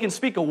before he can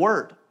speak a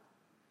word.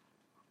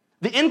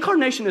 The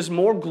incarnation is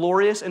more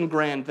glorious and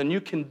grand than you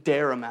can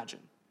dare imagine.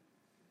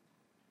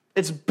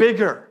 It's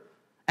bigger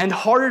and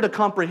harder to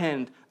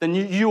comprehend than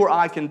you or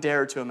I can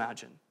dare to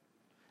imagine.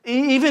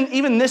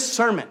 Even this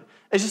sermon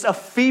is just a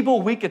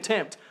feeble, weak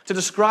attempt to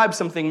describe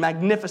something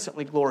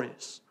magnificently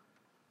glorious.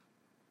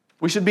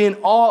 We should be in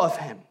awe of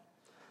him.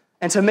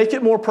 And to make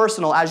it more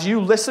personal, as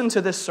you listen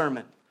to this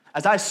sermon,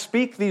 as I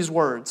speak these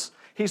words,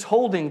 he's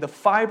holding the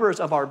fibers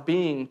of our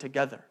being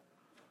together.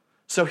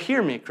 So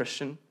hear me,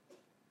 Christian.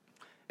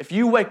 If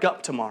you wake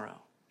up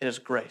tomorrow, it is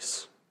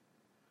grace.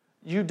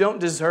 You don't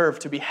deserve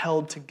to be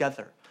held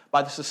together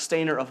by the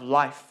sustainer of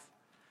life.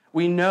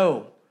 We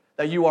know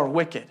that you are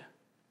wicked.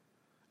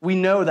 We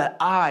know that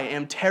I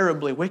am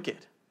terribly wicked.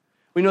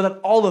 We know that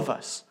all of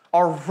us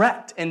are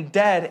wrecked and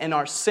dead in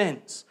our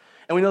sins.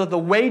 And we know that the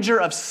wager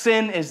of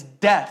sin is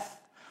death.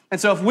 And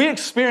so if we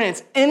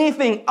experience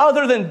anything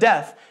other than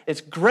death,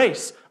 it's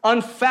grace,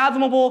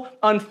 unfathomable,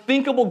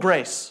 unthinkable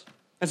grace.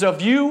 And so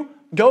if you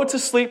go to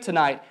sleep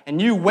tonight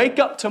and you wake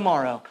up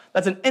tomorrow,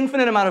 that's an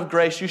infinite amount of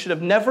grace you should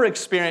have never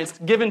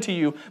experienced, given to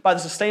you by the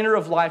sustainer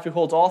of life who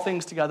holds all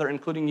things together,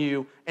 including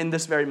you in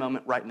this very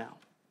moment right now.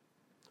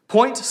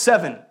 Point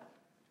 7.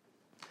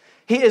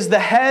 He is the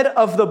head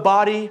of the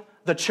body,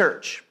 the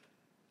church.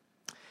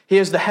 He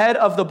is the head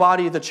of the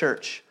body, the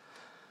church.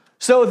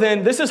 So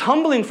then, this is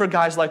humbling for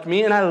guys like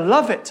me, and I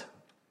love it.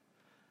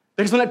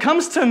 Because when it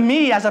comes to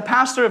me as a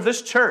pastor of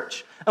this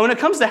church, and when it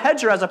comes to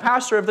Hedger as a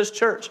pastor of this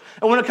church,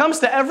 and when it comes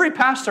to every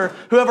pastor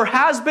who ever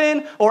has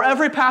been or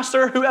every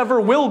pastor who ever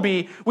will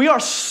be, we are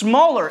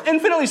smaller,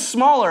 infinitely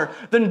smaller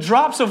than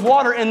drops of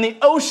water in the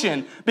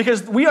ocean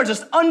because we are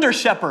just under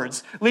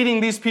shepherds leading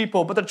these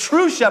people. But the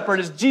true shepherd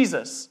is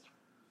Jesus.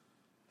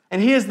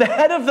 And he is the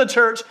head of the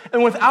church,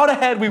 and without a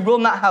head, we will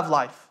not have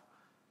life.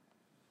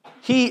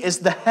 He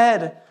is the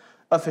head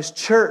of his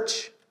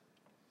church.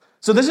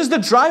 So this is the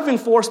driving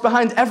force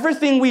behind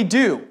everything we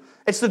do.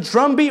 It's the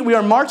drumbeat we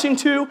are marching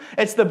to.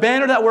 It's the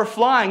banner that we're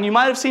flying. You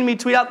might have seen me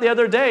tweet out the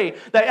other day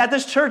that at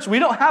this church, we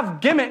don't have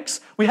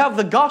gimmicks. We have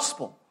the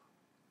gospel.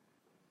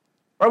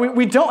 Or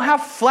we don't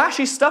have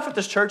flashy stuff at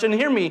this church. And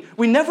hear me,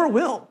 we never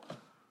will.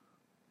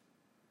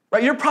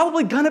 Right? You're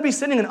probably going to be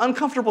sitting in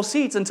uncomfortable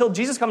seats until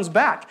Jesus comes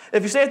back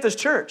if you stay at this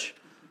church.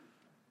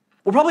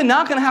 We're probably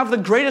not going to have the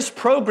greatest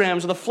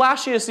programs or the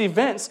flashiest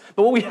events,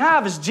 but what we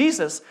have is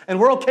Jesus, and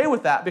we're okay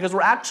with that because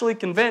we're actually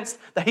convinced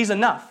that he's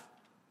enough.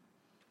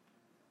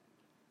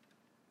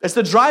 It's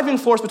the driving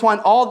force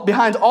behind all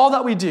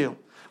that we do.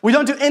 We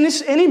don't do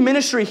any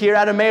ministry here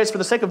at Emmaus for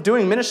the sake of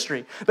doing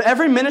ministry, but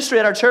every ministry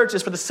at our church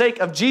is for the sake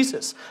of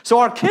Jesus. So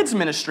our kids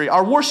ministry,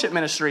 our worship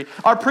ministry,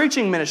 our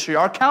preaching ministry,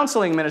 our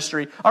counseling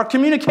ministry, our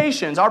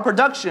communications, our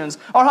productions,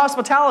 our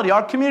hospitality,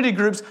 our community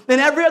groups, and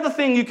every other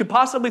thing you could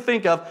possibly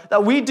think of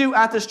that we do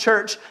at this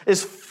church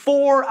is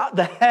for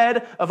the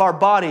head of our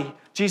body,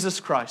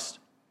 Jesus Christ.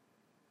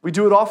 We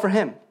do it all for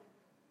him.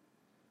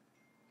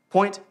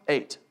 Point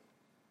 8.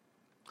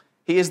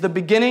 He is the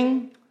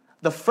beginning,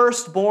 the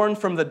firstborn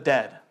from the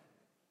dead.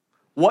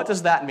 What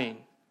does that mean?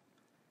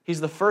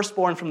 He's the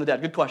firstborn from the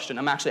dead. Good question.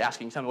 I'm actually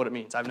asking. Tell me what it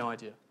means. I have no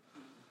idea.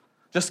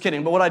 Just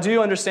kidding. But what I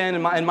do understand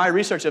in my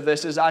research of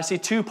this is I see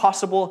two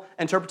possible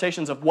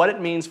interpretations of what it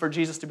means for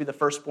Jesus to be the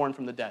firstborn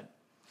from the dead.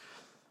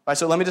 All right,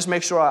 so let me just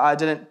make sure I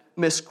didn't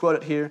misquote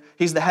it here.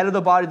 He's the head of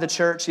the body of the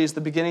church. He's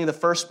the beginning, the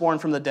firstborn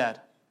from the dead.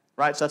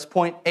 Right? So that's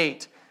point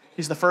 8.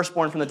 He's the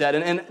firstborn from the dead.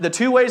 And the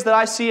two ways that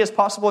I see as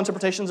possible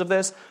interpretations of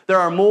this, there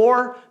are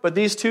more, but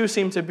these two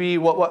seem to be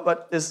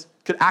what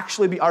could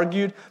actually be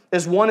argued,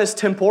 is one is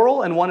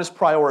temporal and one is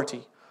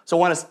priority. So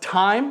one is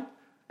time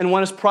and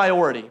one is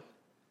priority.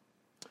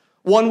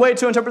 One way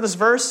to interpret this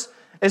verse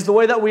is the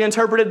way that we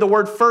interpreted the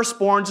word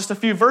firstborn just a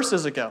few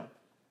verses ago.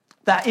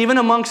 That even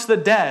amongst the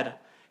dead,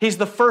 he's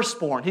the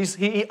firstborn.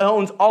 He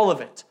owns all of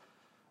it.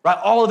 Right?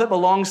 All of it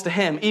belongs to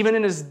him. Even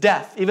in his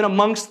death, even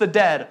amongst the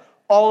dead,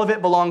 all of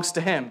it belongs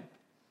to him.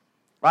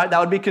 Right? That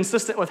would be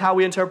consistent with how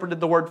we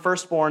interpreted the word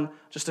firstborn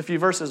just a few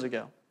verses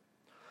ago.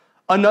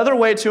 Another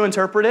way to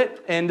interpret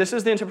it, and this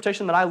is the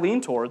interpretation that I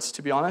lean towards,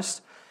 to be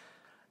honest,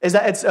 is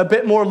that it's a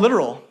bit more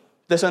literal,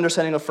 this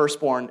understanding of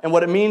firstborn. And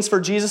what it means for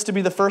Jesus to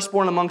be the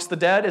firstborn amongst the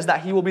dead is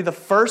that he will be the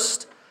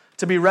first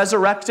to be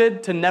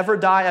resurrected, to never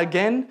die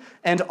again,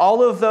 and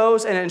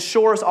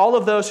ensures all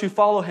of those who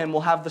follow him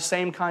will have the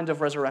same kind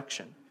of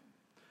resurrection.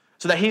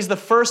 So that he's the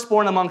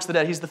firstborn amongst the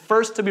dead. He's the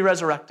first to be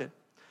resurrected,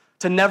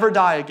 to never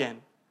die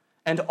again.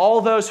 And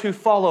all those who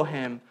follow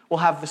him will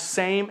have the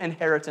same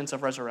inheritance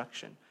of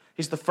resurrection.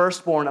 He's the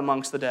firstborn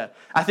amongst the dead.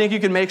 I think you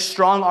can make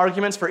strong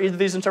arguments for either of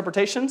these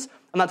interpretations.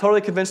 I'm not totally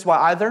convinced why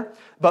either,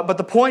 but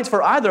the point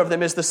for either of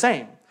them is the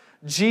same.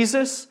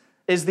 Jesus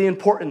is the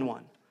important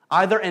one,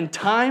 either in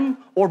time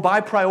or by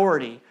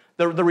priority.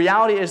 The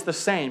reality is the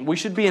same. We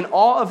should be in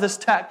awe of this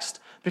text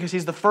because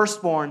he's the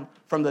firstborn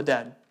from the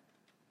dead.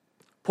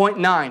 Point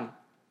 9.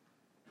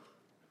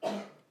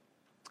 And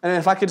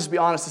if I could just be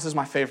honest, this is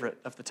my favorite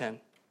of the 10.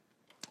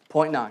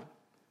 Point 9.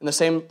 In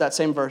that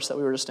same verse that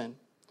we were just in.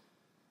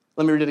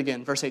 Let me read it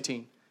again, verse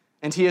 18.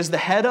 And he is the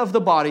head of the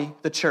body,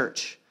 the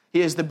church. He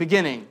is the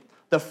beginning,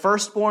 the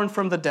firstborn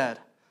from the dead,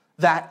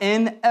 that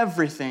in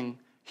everything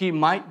he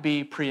might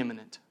be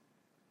preeminent.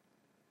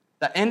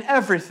 That in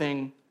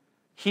everything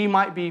he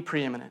might be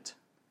preeminent.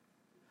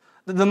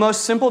 The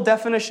most simple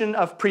definition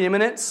of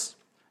preeminence,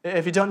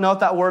 if you don't know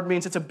what that word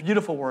means, it's a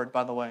beautiful word,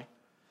 by the way,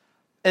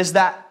 is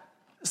that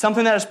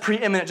something that is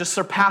preeminent just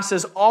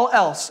surpasses all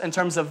else in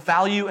terms of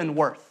value and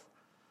worth.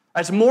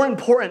 It's more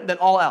important than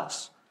all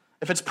else.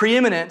 If it's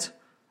preeminent, it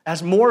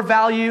has more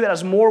value, it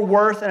has more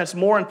worth, and it's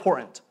more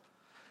important.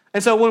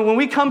 And so when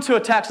we come to a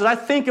text, as I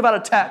think about a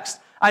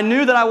text, I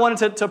knew that I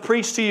wanted to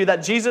preach to you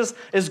that Jesus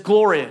is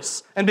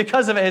glorious. And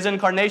because of it, his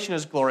incarnation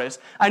is glorious.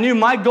 I knew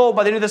my goal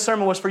by the end of this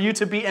sermon was for you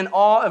to be in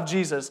awe of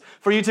Jesus,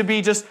 for you to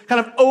be just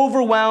kind of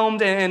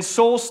overwhelmed and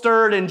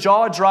soul-stirred and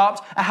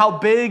jaw-dropped at how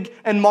big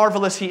and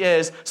marvelous he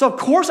is. So of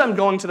course I'm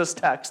going to this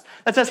text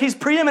that says he's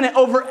preeminent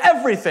over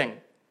everything,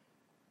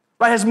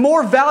 right? Has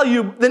more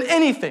value than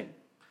anything,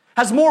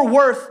 has more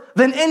worth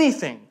than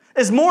anything,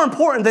 is more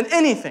important than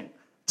anything.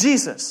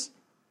 Jesus,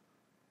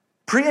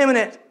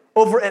 preeminent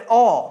over it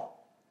all.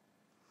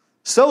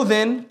 So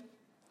then,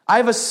 I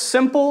have a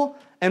simple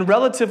and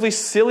relatively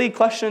silly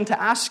question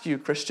to ask you,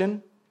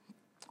 Christian,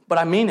 but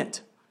I mean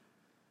it.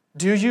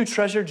 Do you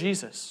treasure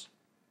Jesus?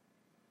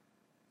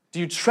 Do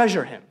you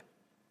treasure him?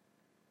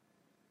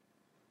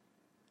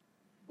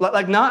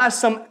 Like not as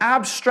some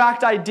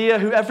abstract idea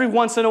who every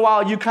once in a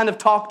while you kind of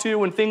talk to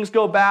when things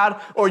go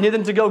bad or you need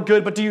them to go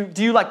good, but do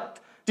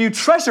you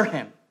treasure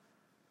him?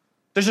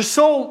 Does your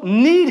soul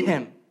need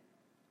him?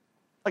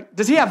 Like,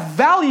 does he have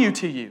value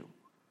to you?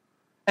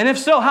 And if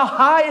so, how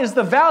high is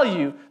the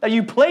value that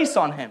you place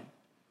on him?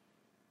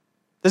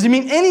 Does he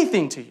mean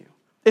anything to you?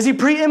 Is he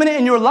preeminent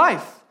in your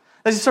life?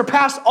 Does he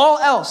surpass all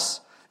else?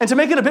 And to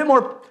make it a bit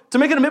more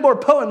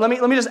potent, let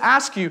me just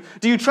ask you,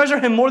 do you treasure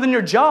him more than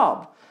your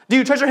job? Do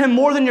you treasure him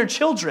more than your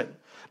children?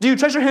 Do you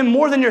treasure him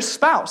more than your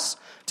spouse?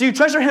 Do you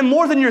treasure him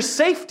more than your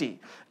safety?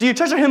 Do you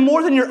treasure him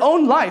more than your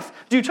own life?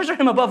 Do you treasure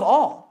him above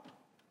all?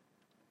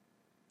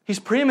 He's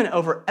preeminent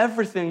over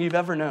everything you've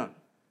ever known.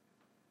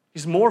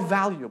 He's more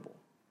valuable.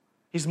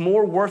 He's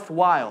more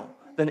worthwhile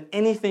than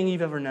anything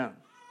you've ever known.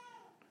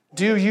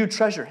 Do you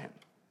treasure him?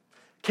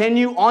 Can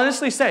you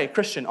honestly say,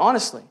 Christian,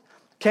 honestly,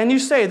 can you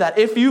say that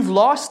if you've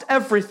lost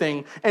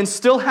everything and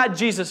still had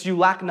Jesus, you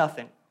lack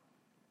nothing?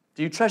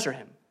 Do you treasure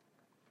him?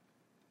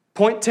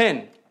 Point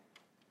 10.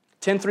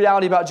 10th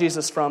reality about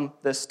Jesus from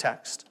this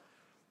text.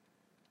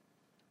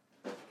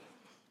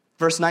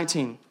 Verse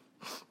 19.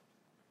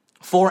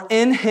 For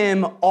in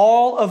him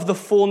all of the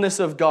fullness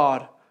of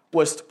God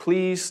was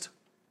pleased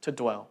to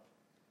dwell.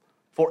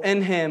 For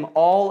in him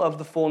all of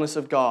the fullness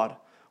of God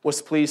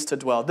was pleased to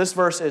dwell. This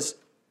verse is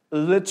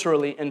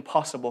literally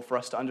impossible for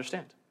us to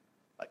understand.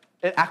 Like,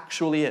 it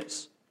actually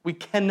is. We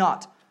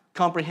cannot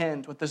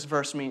comprehend what this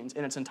verse means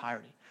in its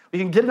entirety. We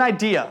can get an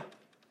idea,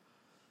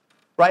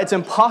 right? It's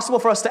impossible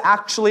for us to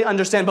actually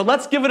understand, but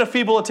let's give it a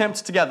feeble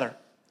attempt together,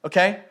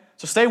 okay?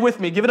 So stay with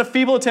me. Give it a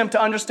feeble attempt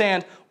to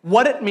understand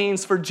what it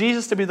means for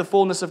Jesus to be the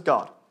fullness of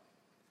God.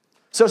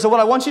 So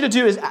what I want you to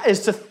do is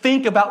to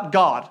think about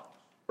God,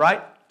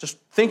 right? Just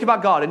think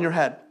about God in your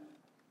head.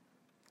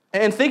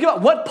 And think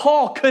about what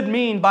Paul could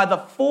mean by the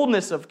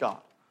fullness of God.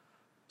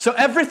 So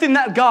everything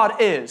that God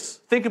is,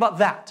 think about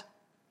that,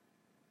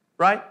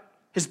 right?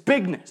 His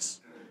bigness,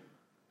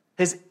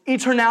 his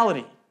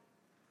eternality,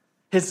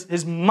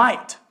 his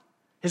might,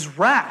 his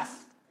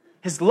wrath,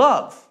 his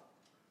love,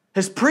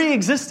 his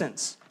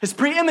pre-existence, his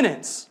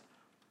preeminence,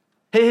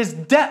 his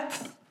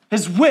depth,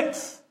 his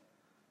width,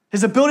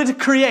 his ability to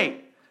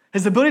create,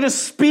 his ability to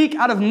speak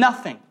out of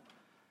nothing,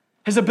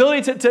 his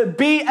ability to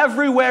be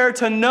everywhere,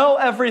 to know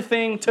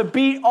everything, to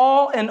be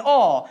all in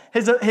all,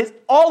 his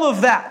all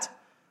of that.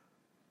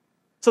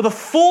 So the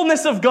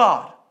fullness of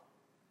God.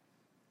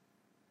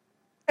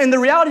 And the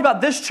reality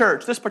about this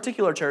church, this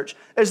particular church,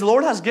 is the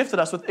Lord has gifted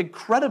us with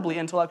incredibly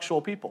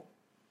intellectual people.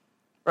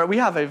 Right? We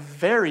have a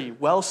very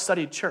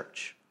well-studied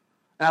church.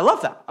 And I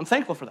love that. I'm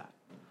thankful for that.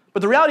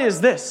 But the reality is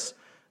this.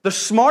 The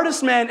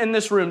smartest man in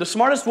this room, the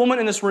smartest woman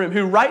in this room,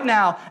 who right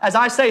now, as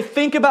I say,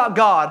 think about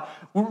God,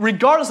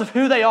 regardless of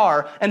who they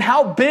are and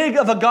how big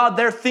of a God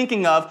they're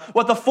thinking of,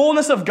 what the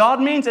fullness of God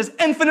means is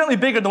infinitely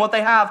bigger than what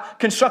they have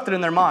constructed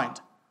in their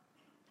mind.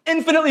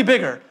 Infinitely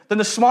bigger than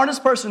the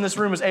smartest person in this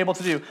room is able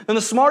to do, than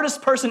the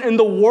smartest person in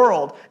the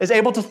world is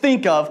able to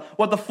think of.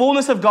 What the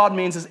fullness of God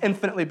means is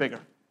infinitely bigger.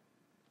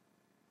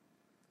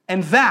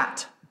 And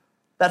that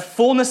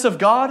fullness of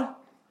God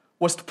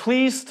was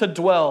pleased to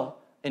dwell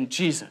in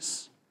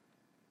Jesus.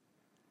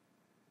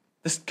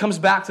 This comes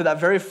back to that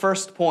very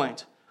first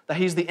point, that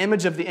he's the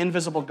image of the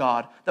invisible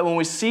God, that when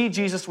we see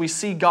Jesus, we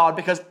see God,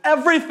 because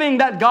everything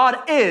that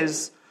God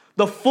is,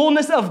 the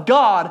fullness of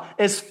God,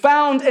 is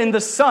found in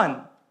the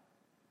Son.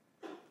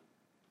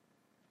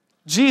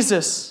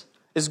 Jesus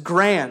is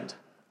grand.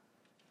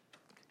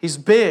 He's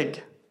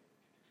big.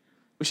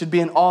 We should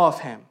be in awe of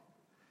him.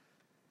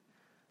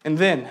 And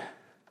then,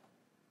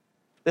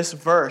 this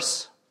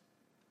verse,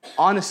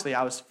 honestly,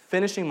 I was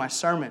finishing my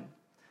sermon,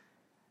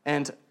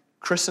 and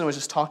Kristen was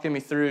just talking me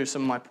through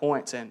some of my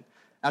points, and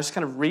I was just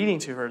kind of reading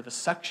to her the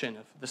section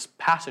of this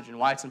passage and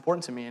why it's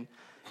important to me, and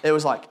it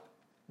was like,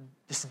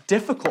 it's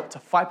difficult to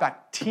fight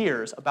back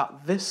tears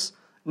about this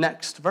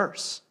next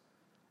verse.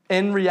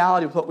 In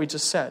reality, with what we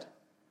just said,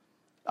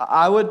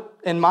 I would,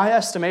 in my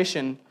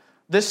estimation,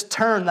 this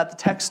turn that the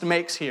text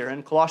makes here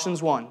in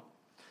Colossians 1,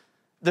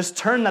 this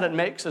turn that it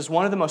makes is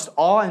one of the most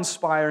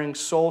awe-inspiring,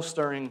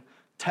 soul-stirring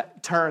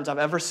turns I've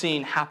ever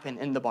seen happen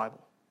in the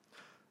Bible.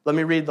 Let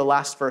me read the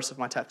last verse of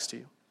my text to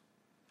you.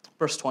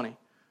 Verse 20.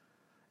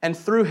 And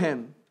through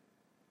him,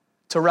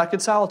 to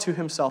reconcile to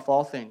himself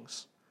all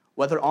things,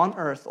 whether on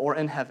earth or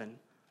in heaven,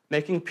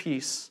 making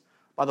peace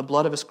by the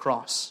blood of his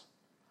cross.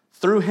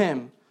 Through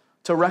him,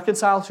 to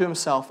reconcile to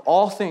himself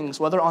all things,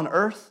 whether on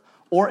earth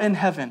or in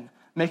heaven,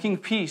 making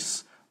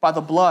peace by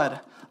the blood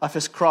of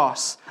his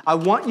cross. I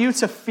want you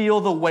to feel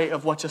the weight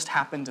of what just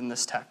happened in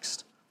this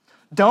text.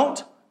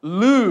 Don't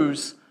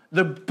lose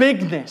the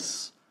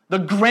bigness, the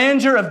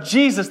grandeur of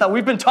Jesus that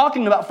we've been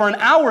talking about for an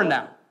hour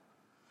now.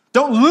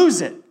 Don't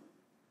lose it.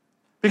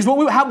 Because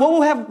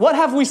what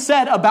have we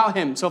said about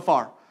him so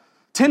far?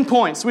 10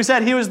 points. We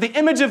said he was the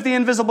image of the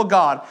invisible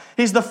God.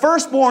 He's the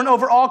firstborn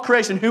over all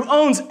creation, who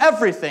owns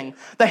everything.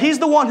 That he's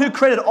the one who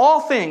created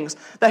all things.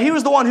 That he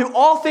was the one who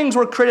all things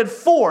were created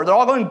for. They're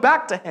all going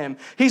back to him.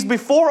 He's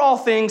before all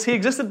things. He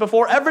existed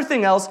before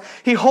everything else.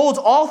 He holds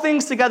all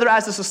things together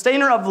as the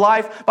sustainer of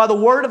life by the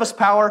word of his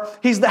power.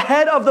 He's the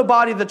head of the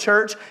body of the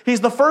church.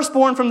 He's the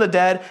firstborn from the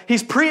dead.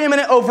 He's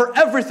preeminent over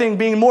everything,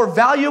 being more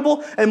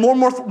valuable and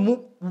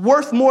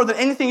worth more than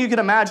anything you could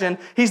imagine.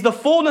 He's the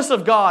fullness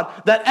of God,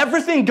 that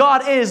everything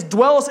God is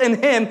dwells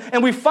in him,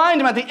 and we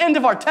find him at the end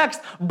of our text,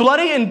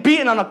 bloody and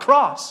beaten on a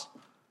cross.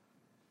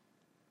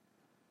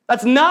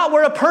 That's not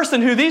where a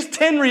person who these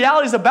 10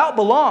 realities about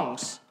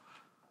belongs.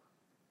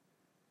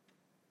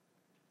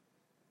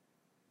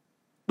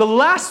 The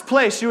last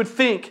place you would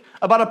think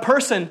about a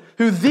person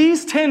who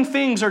these 10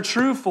 things are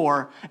true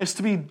for is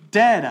to be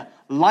dead,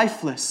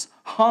 lifeless,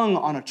 hung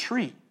on a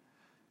tree.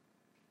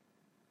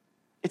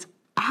 It's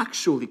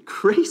actually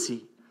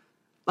crazy.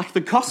 Like,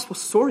 the gospel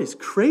story is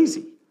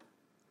crazy.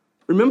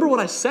 Remember what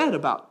I said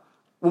about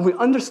when we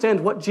understand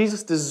what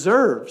Jesus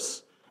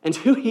deserves and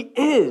who he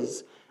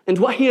is and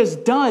what he has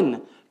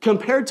done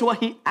compared to what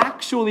he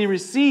actually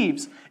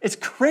receives. It's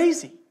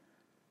crazy.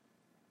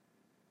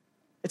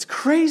 It's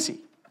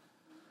crazy.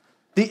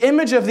 The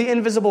image of the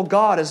invisible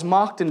God is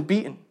mocked and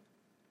beaten.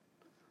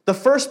 The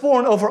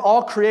firstborn over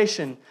all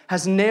creation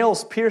has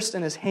nails pierced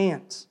in his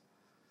hands.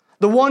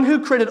 The one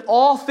who created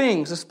all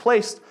things is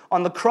placed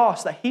on the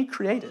cross that he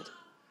created.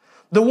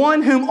 The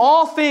one whom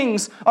all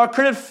things are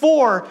created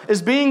for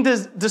is being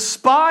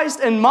despised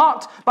and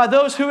mocked by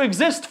those who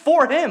exist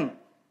for him.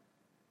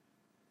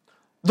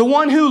 The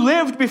one who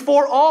lived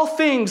before all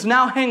things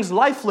now hangs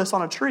lifeless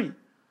on a tree.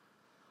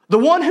 The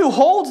one who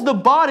holds the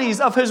bodies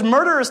of his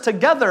murderers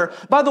together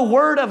by the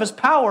word of his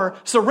power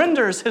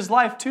surrenders his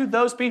life to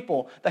those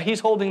people that he's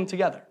holding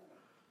together.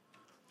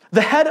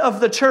 The head of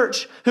the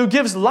church who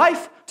gives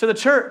life to the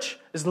church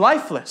is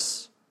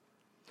lifeless.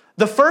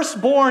 The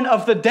firstborn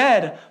of the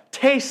dead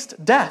tastes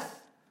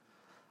death.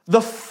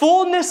 The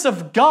fullness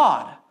of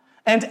God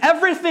and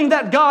everything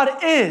that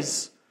God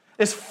is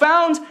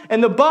found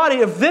in the body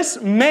of this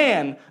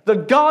man, the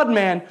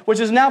God-man, which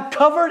is now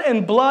covered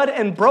in blood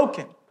and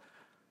broken.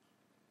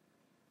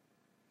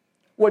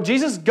 What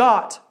Jesus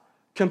got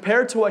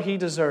compared to what he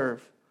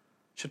deserved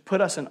should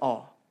put us in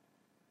awe.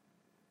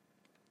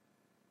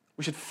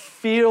 We should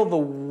feel the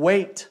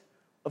weight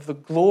of the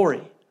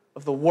glory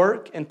of the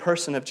work and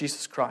person of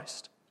Jesus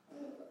Christ.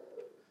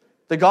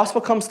 The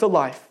gospel comes to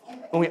life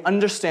when we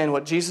understand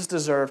what Jesus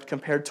deserved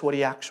compared to what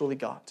he actually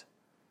got.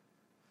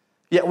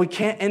 Yet we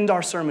can't end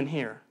our sermon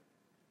here,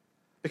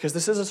 because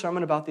this is a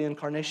sermon about the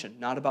incarnation,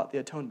 not about the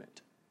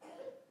atonement.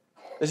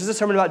 This is a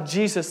sermon about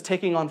Jesus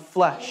taking on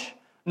flesh,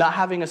 not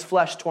having his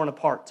flesh torn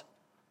apart.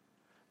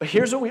 But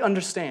here's what we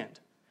understand.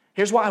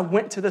 Here's why I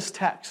went to this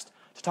text,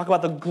 to talk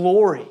about the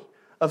glory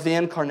of the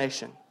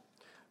incarnation.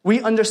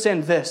 We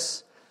understand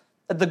this,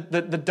 that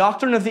the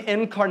doctrine of the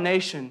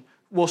incarnation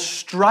will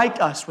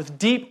strike us with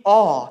deep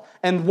awe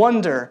and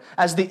wonder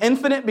as the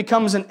infinite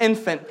becomes an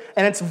infant.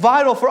 And it's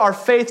vital for our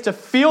faith to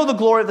feel the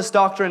glory of this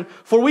doctrine,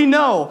 for we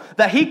know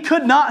that he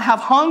could not have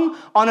hung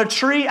on a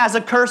tree as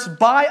a curse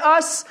by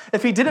us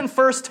if he didn't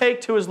first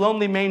take to his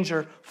lonely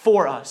manger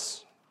for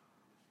us.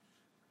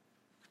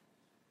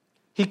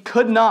 He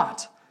could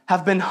not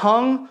have been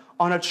hung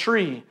on a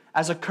tree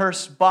as a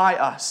curse by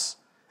us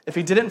if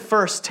he didn't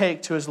first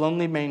take to his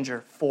lonely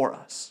manger for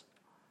us.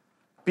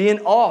 Be in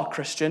awe,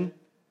 Christian.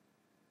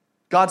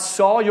 God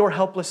saw your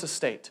helpless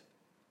estate.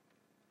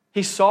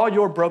 He saw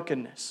your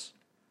brokenness.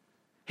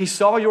 He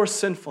saw your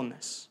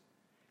sinfulness.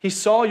 He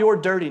saw your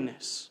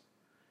dirtiness.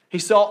 He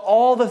saw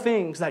all the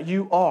things that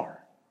you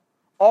are,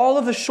 all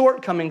of the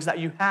shortcomings that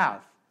you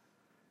have,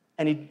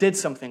 and He did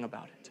something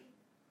about it.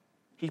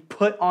 He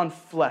put on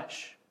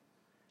flesh.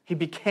 He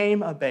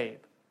became a babe.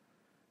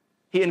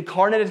 He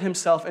incarnated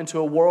Himself into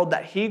a world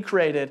that He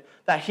created,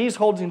 that He's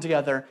holding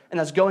together, and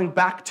that's going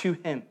back to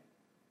Him.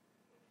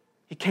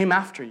 He came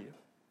after you,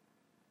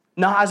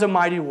 not as a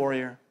mighty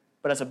warrior,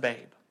 but as a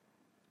babe.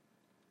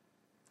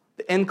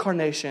 The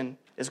incarnation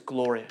is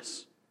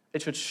glorious.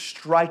 It should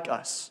strike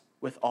us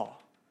with awe.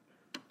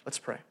 Let's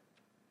pray.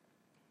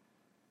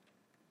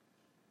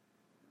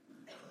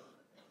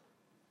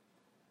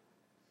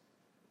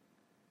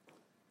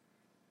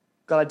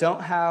 God, I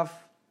don't have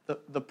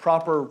the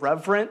proper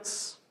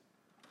reverence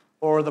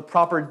or the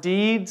proper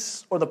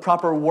deeds or the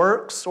proper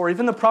works or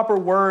even the proper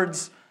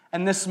words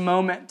in this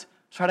moment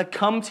to try to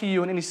come to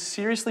you in any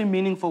seriously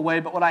meaningful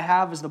way, but what I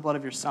have is the blood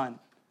of your Son.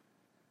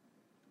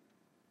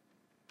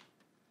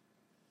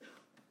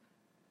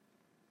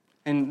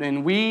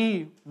 And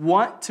we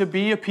want to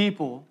be a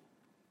people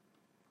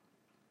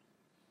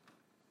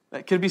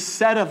that could be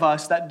said of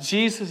us that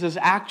Jesus is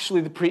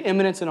actually the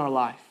preeminence in our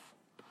life.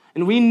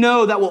 And we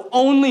know that will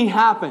only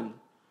happen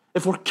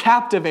if we're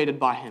captivated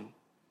by Him.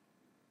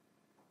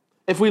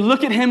 If we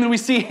look at Him and we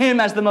see Him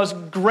as the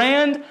most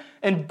grand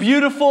and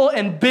beautiful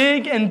and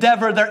big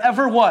endeavor there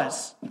ever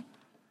was.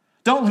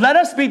 Don't let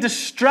us be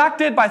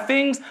distracted by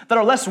things that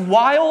are less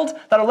wild,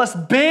 that are less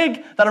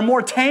big, that are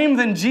more tame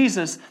than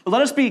Jesus. But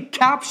let us be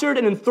captured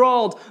and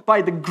enthralled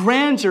by the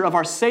grandeur of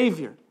our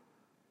Savior.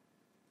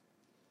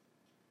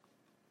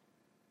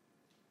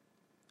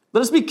 Let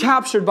us be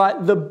captured by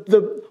one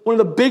of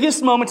the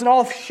biggest moments in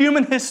all of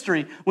human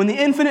history when the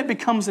infinite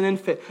becomes an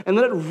infant, and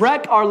let it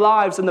wreck our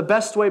lives in the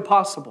best way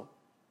possible.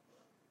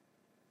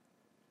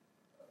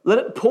 Let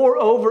it pour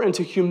over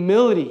into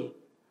humility,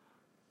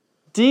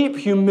 deep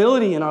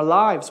humility in our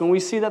lives when we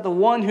see that the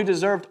one who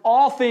deserved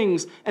all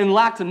things and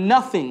lacked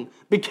nothing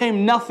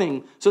became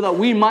nothing so that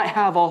we might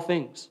have all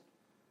things.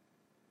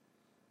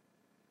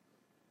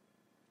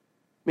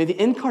 May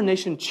the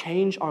incarnation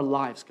change our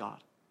lives,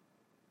 God.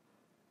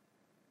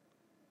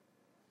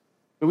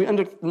 May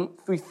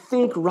we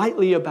think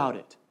rightly about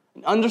it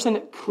and understand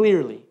it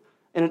clearly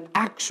and it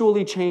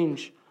actually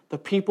change the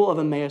people of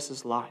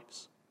Emmaus's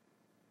lives.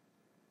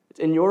 It's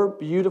in your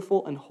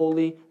beautiful and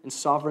holy and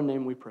sovereign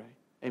name we pray.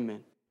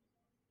 Amen.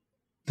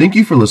 Thank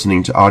you for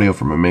listening to audio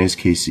from Emmaus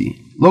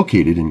KC,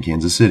 located in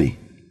Kansas City.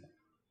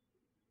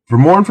 For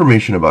more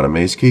information about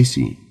Emmaus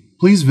KC,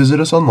 please visit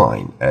us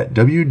online at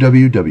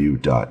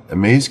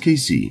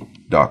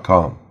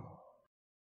www.emmauskc.com.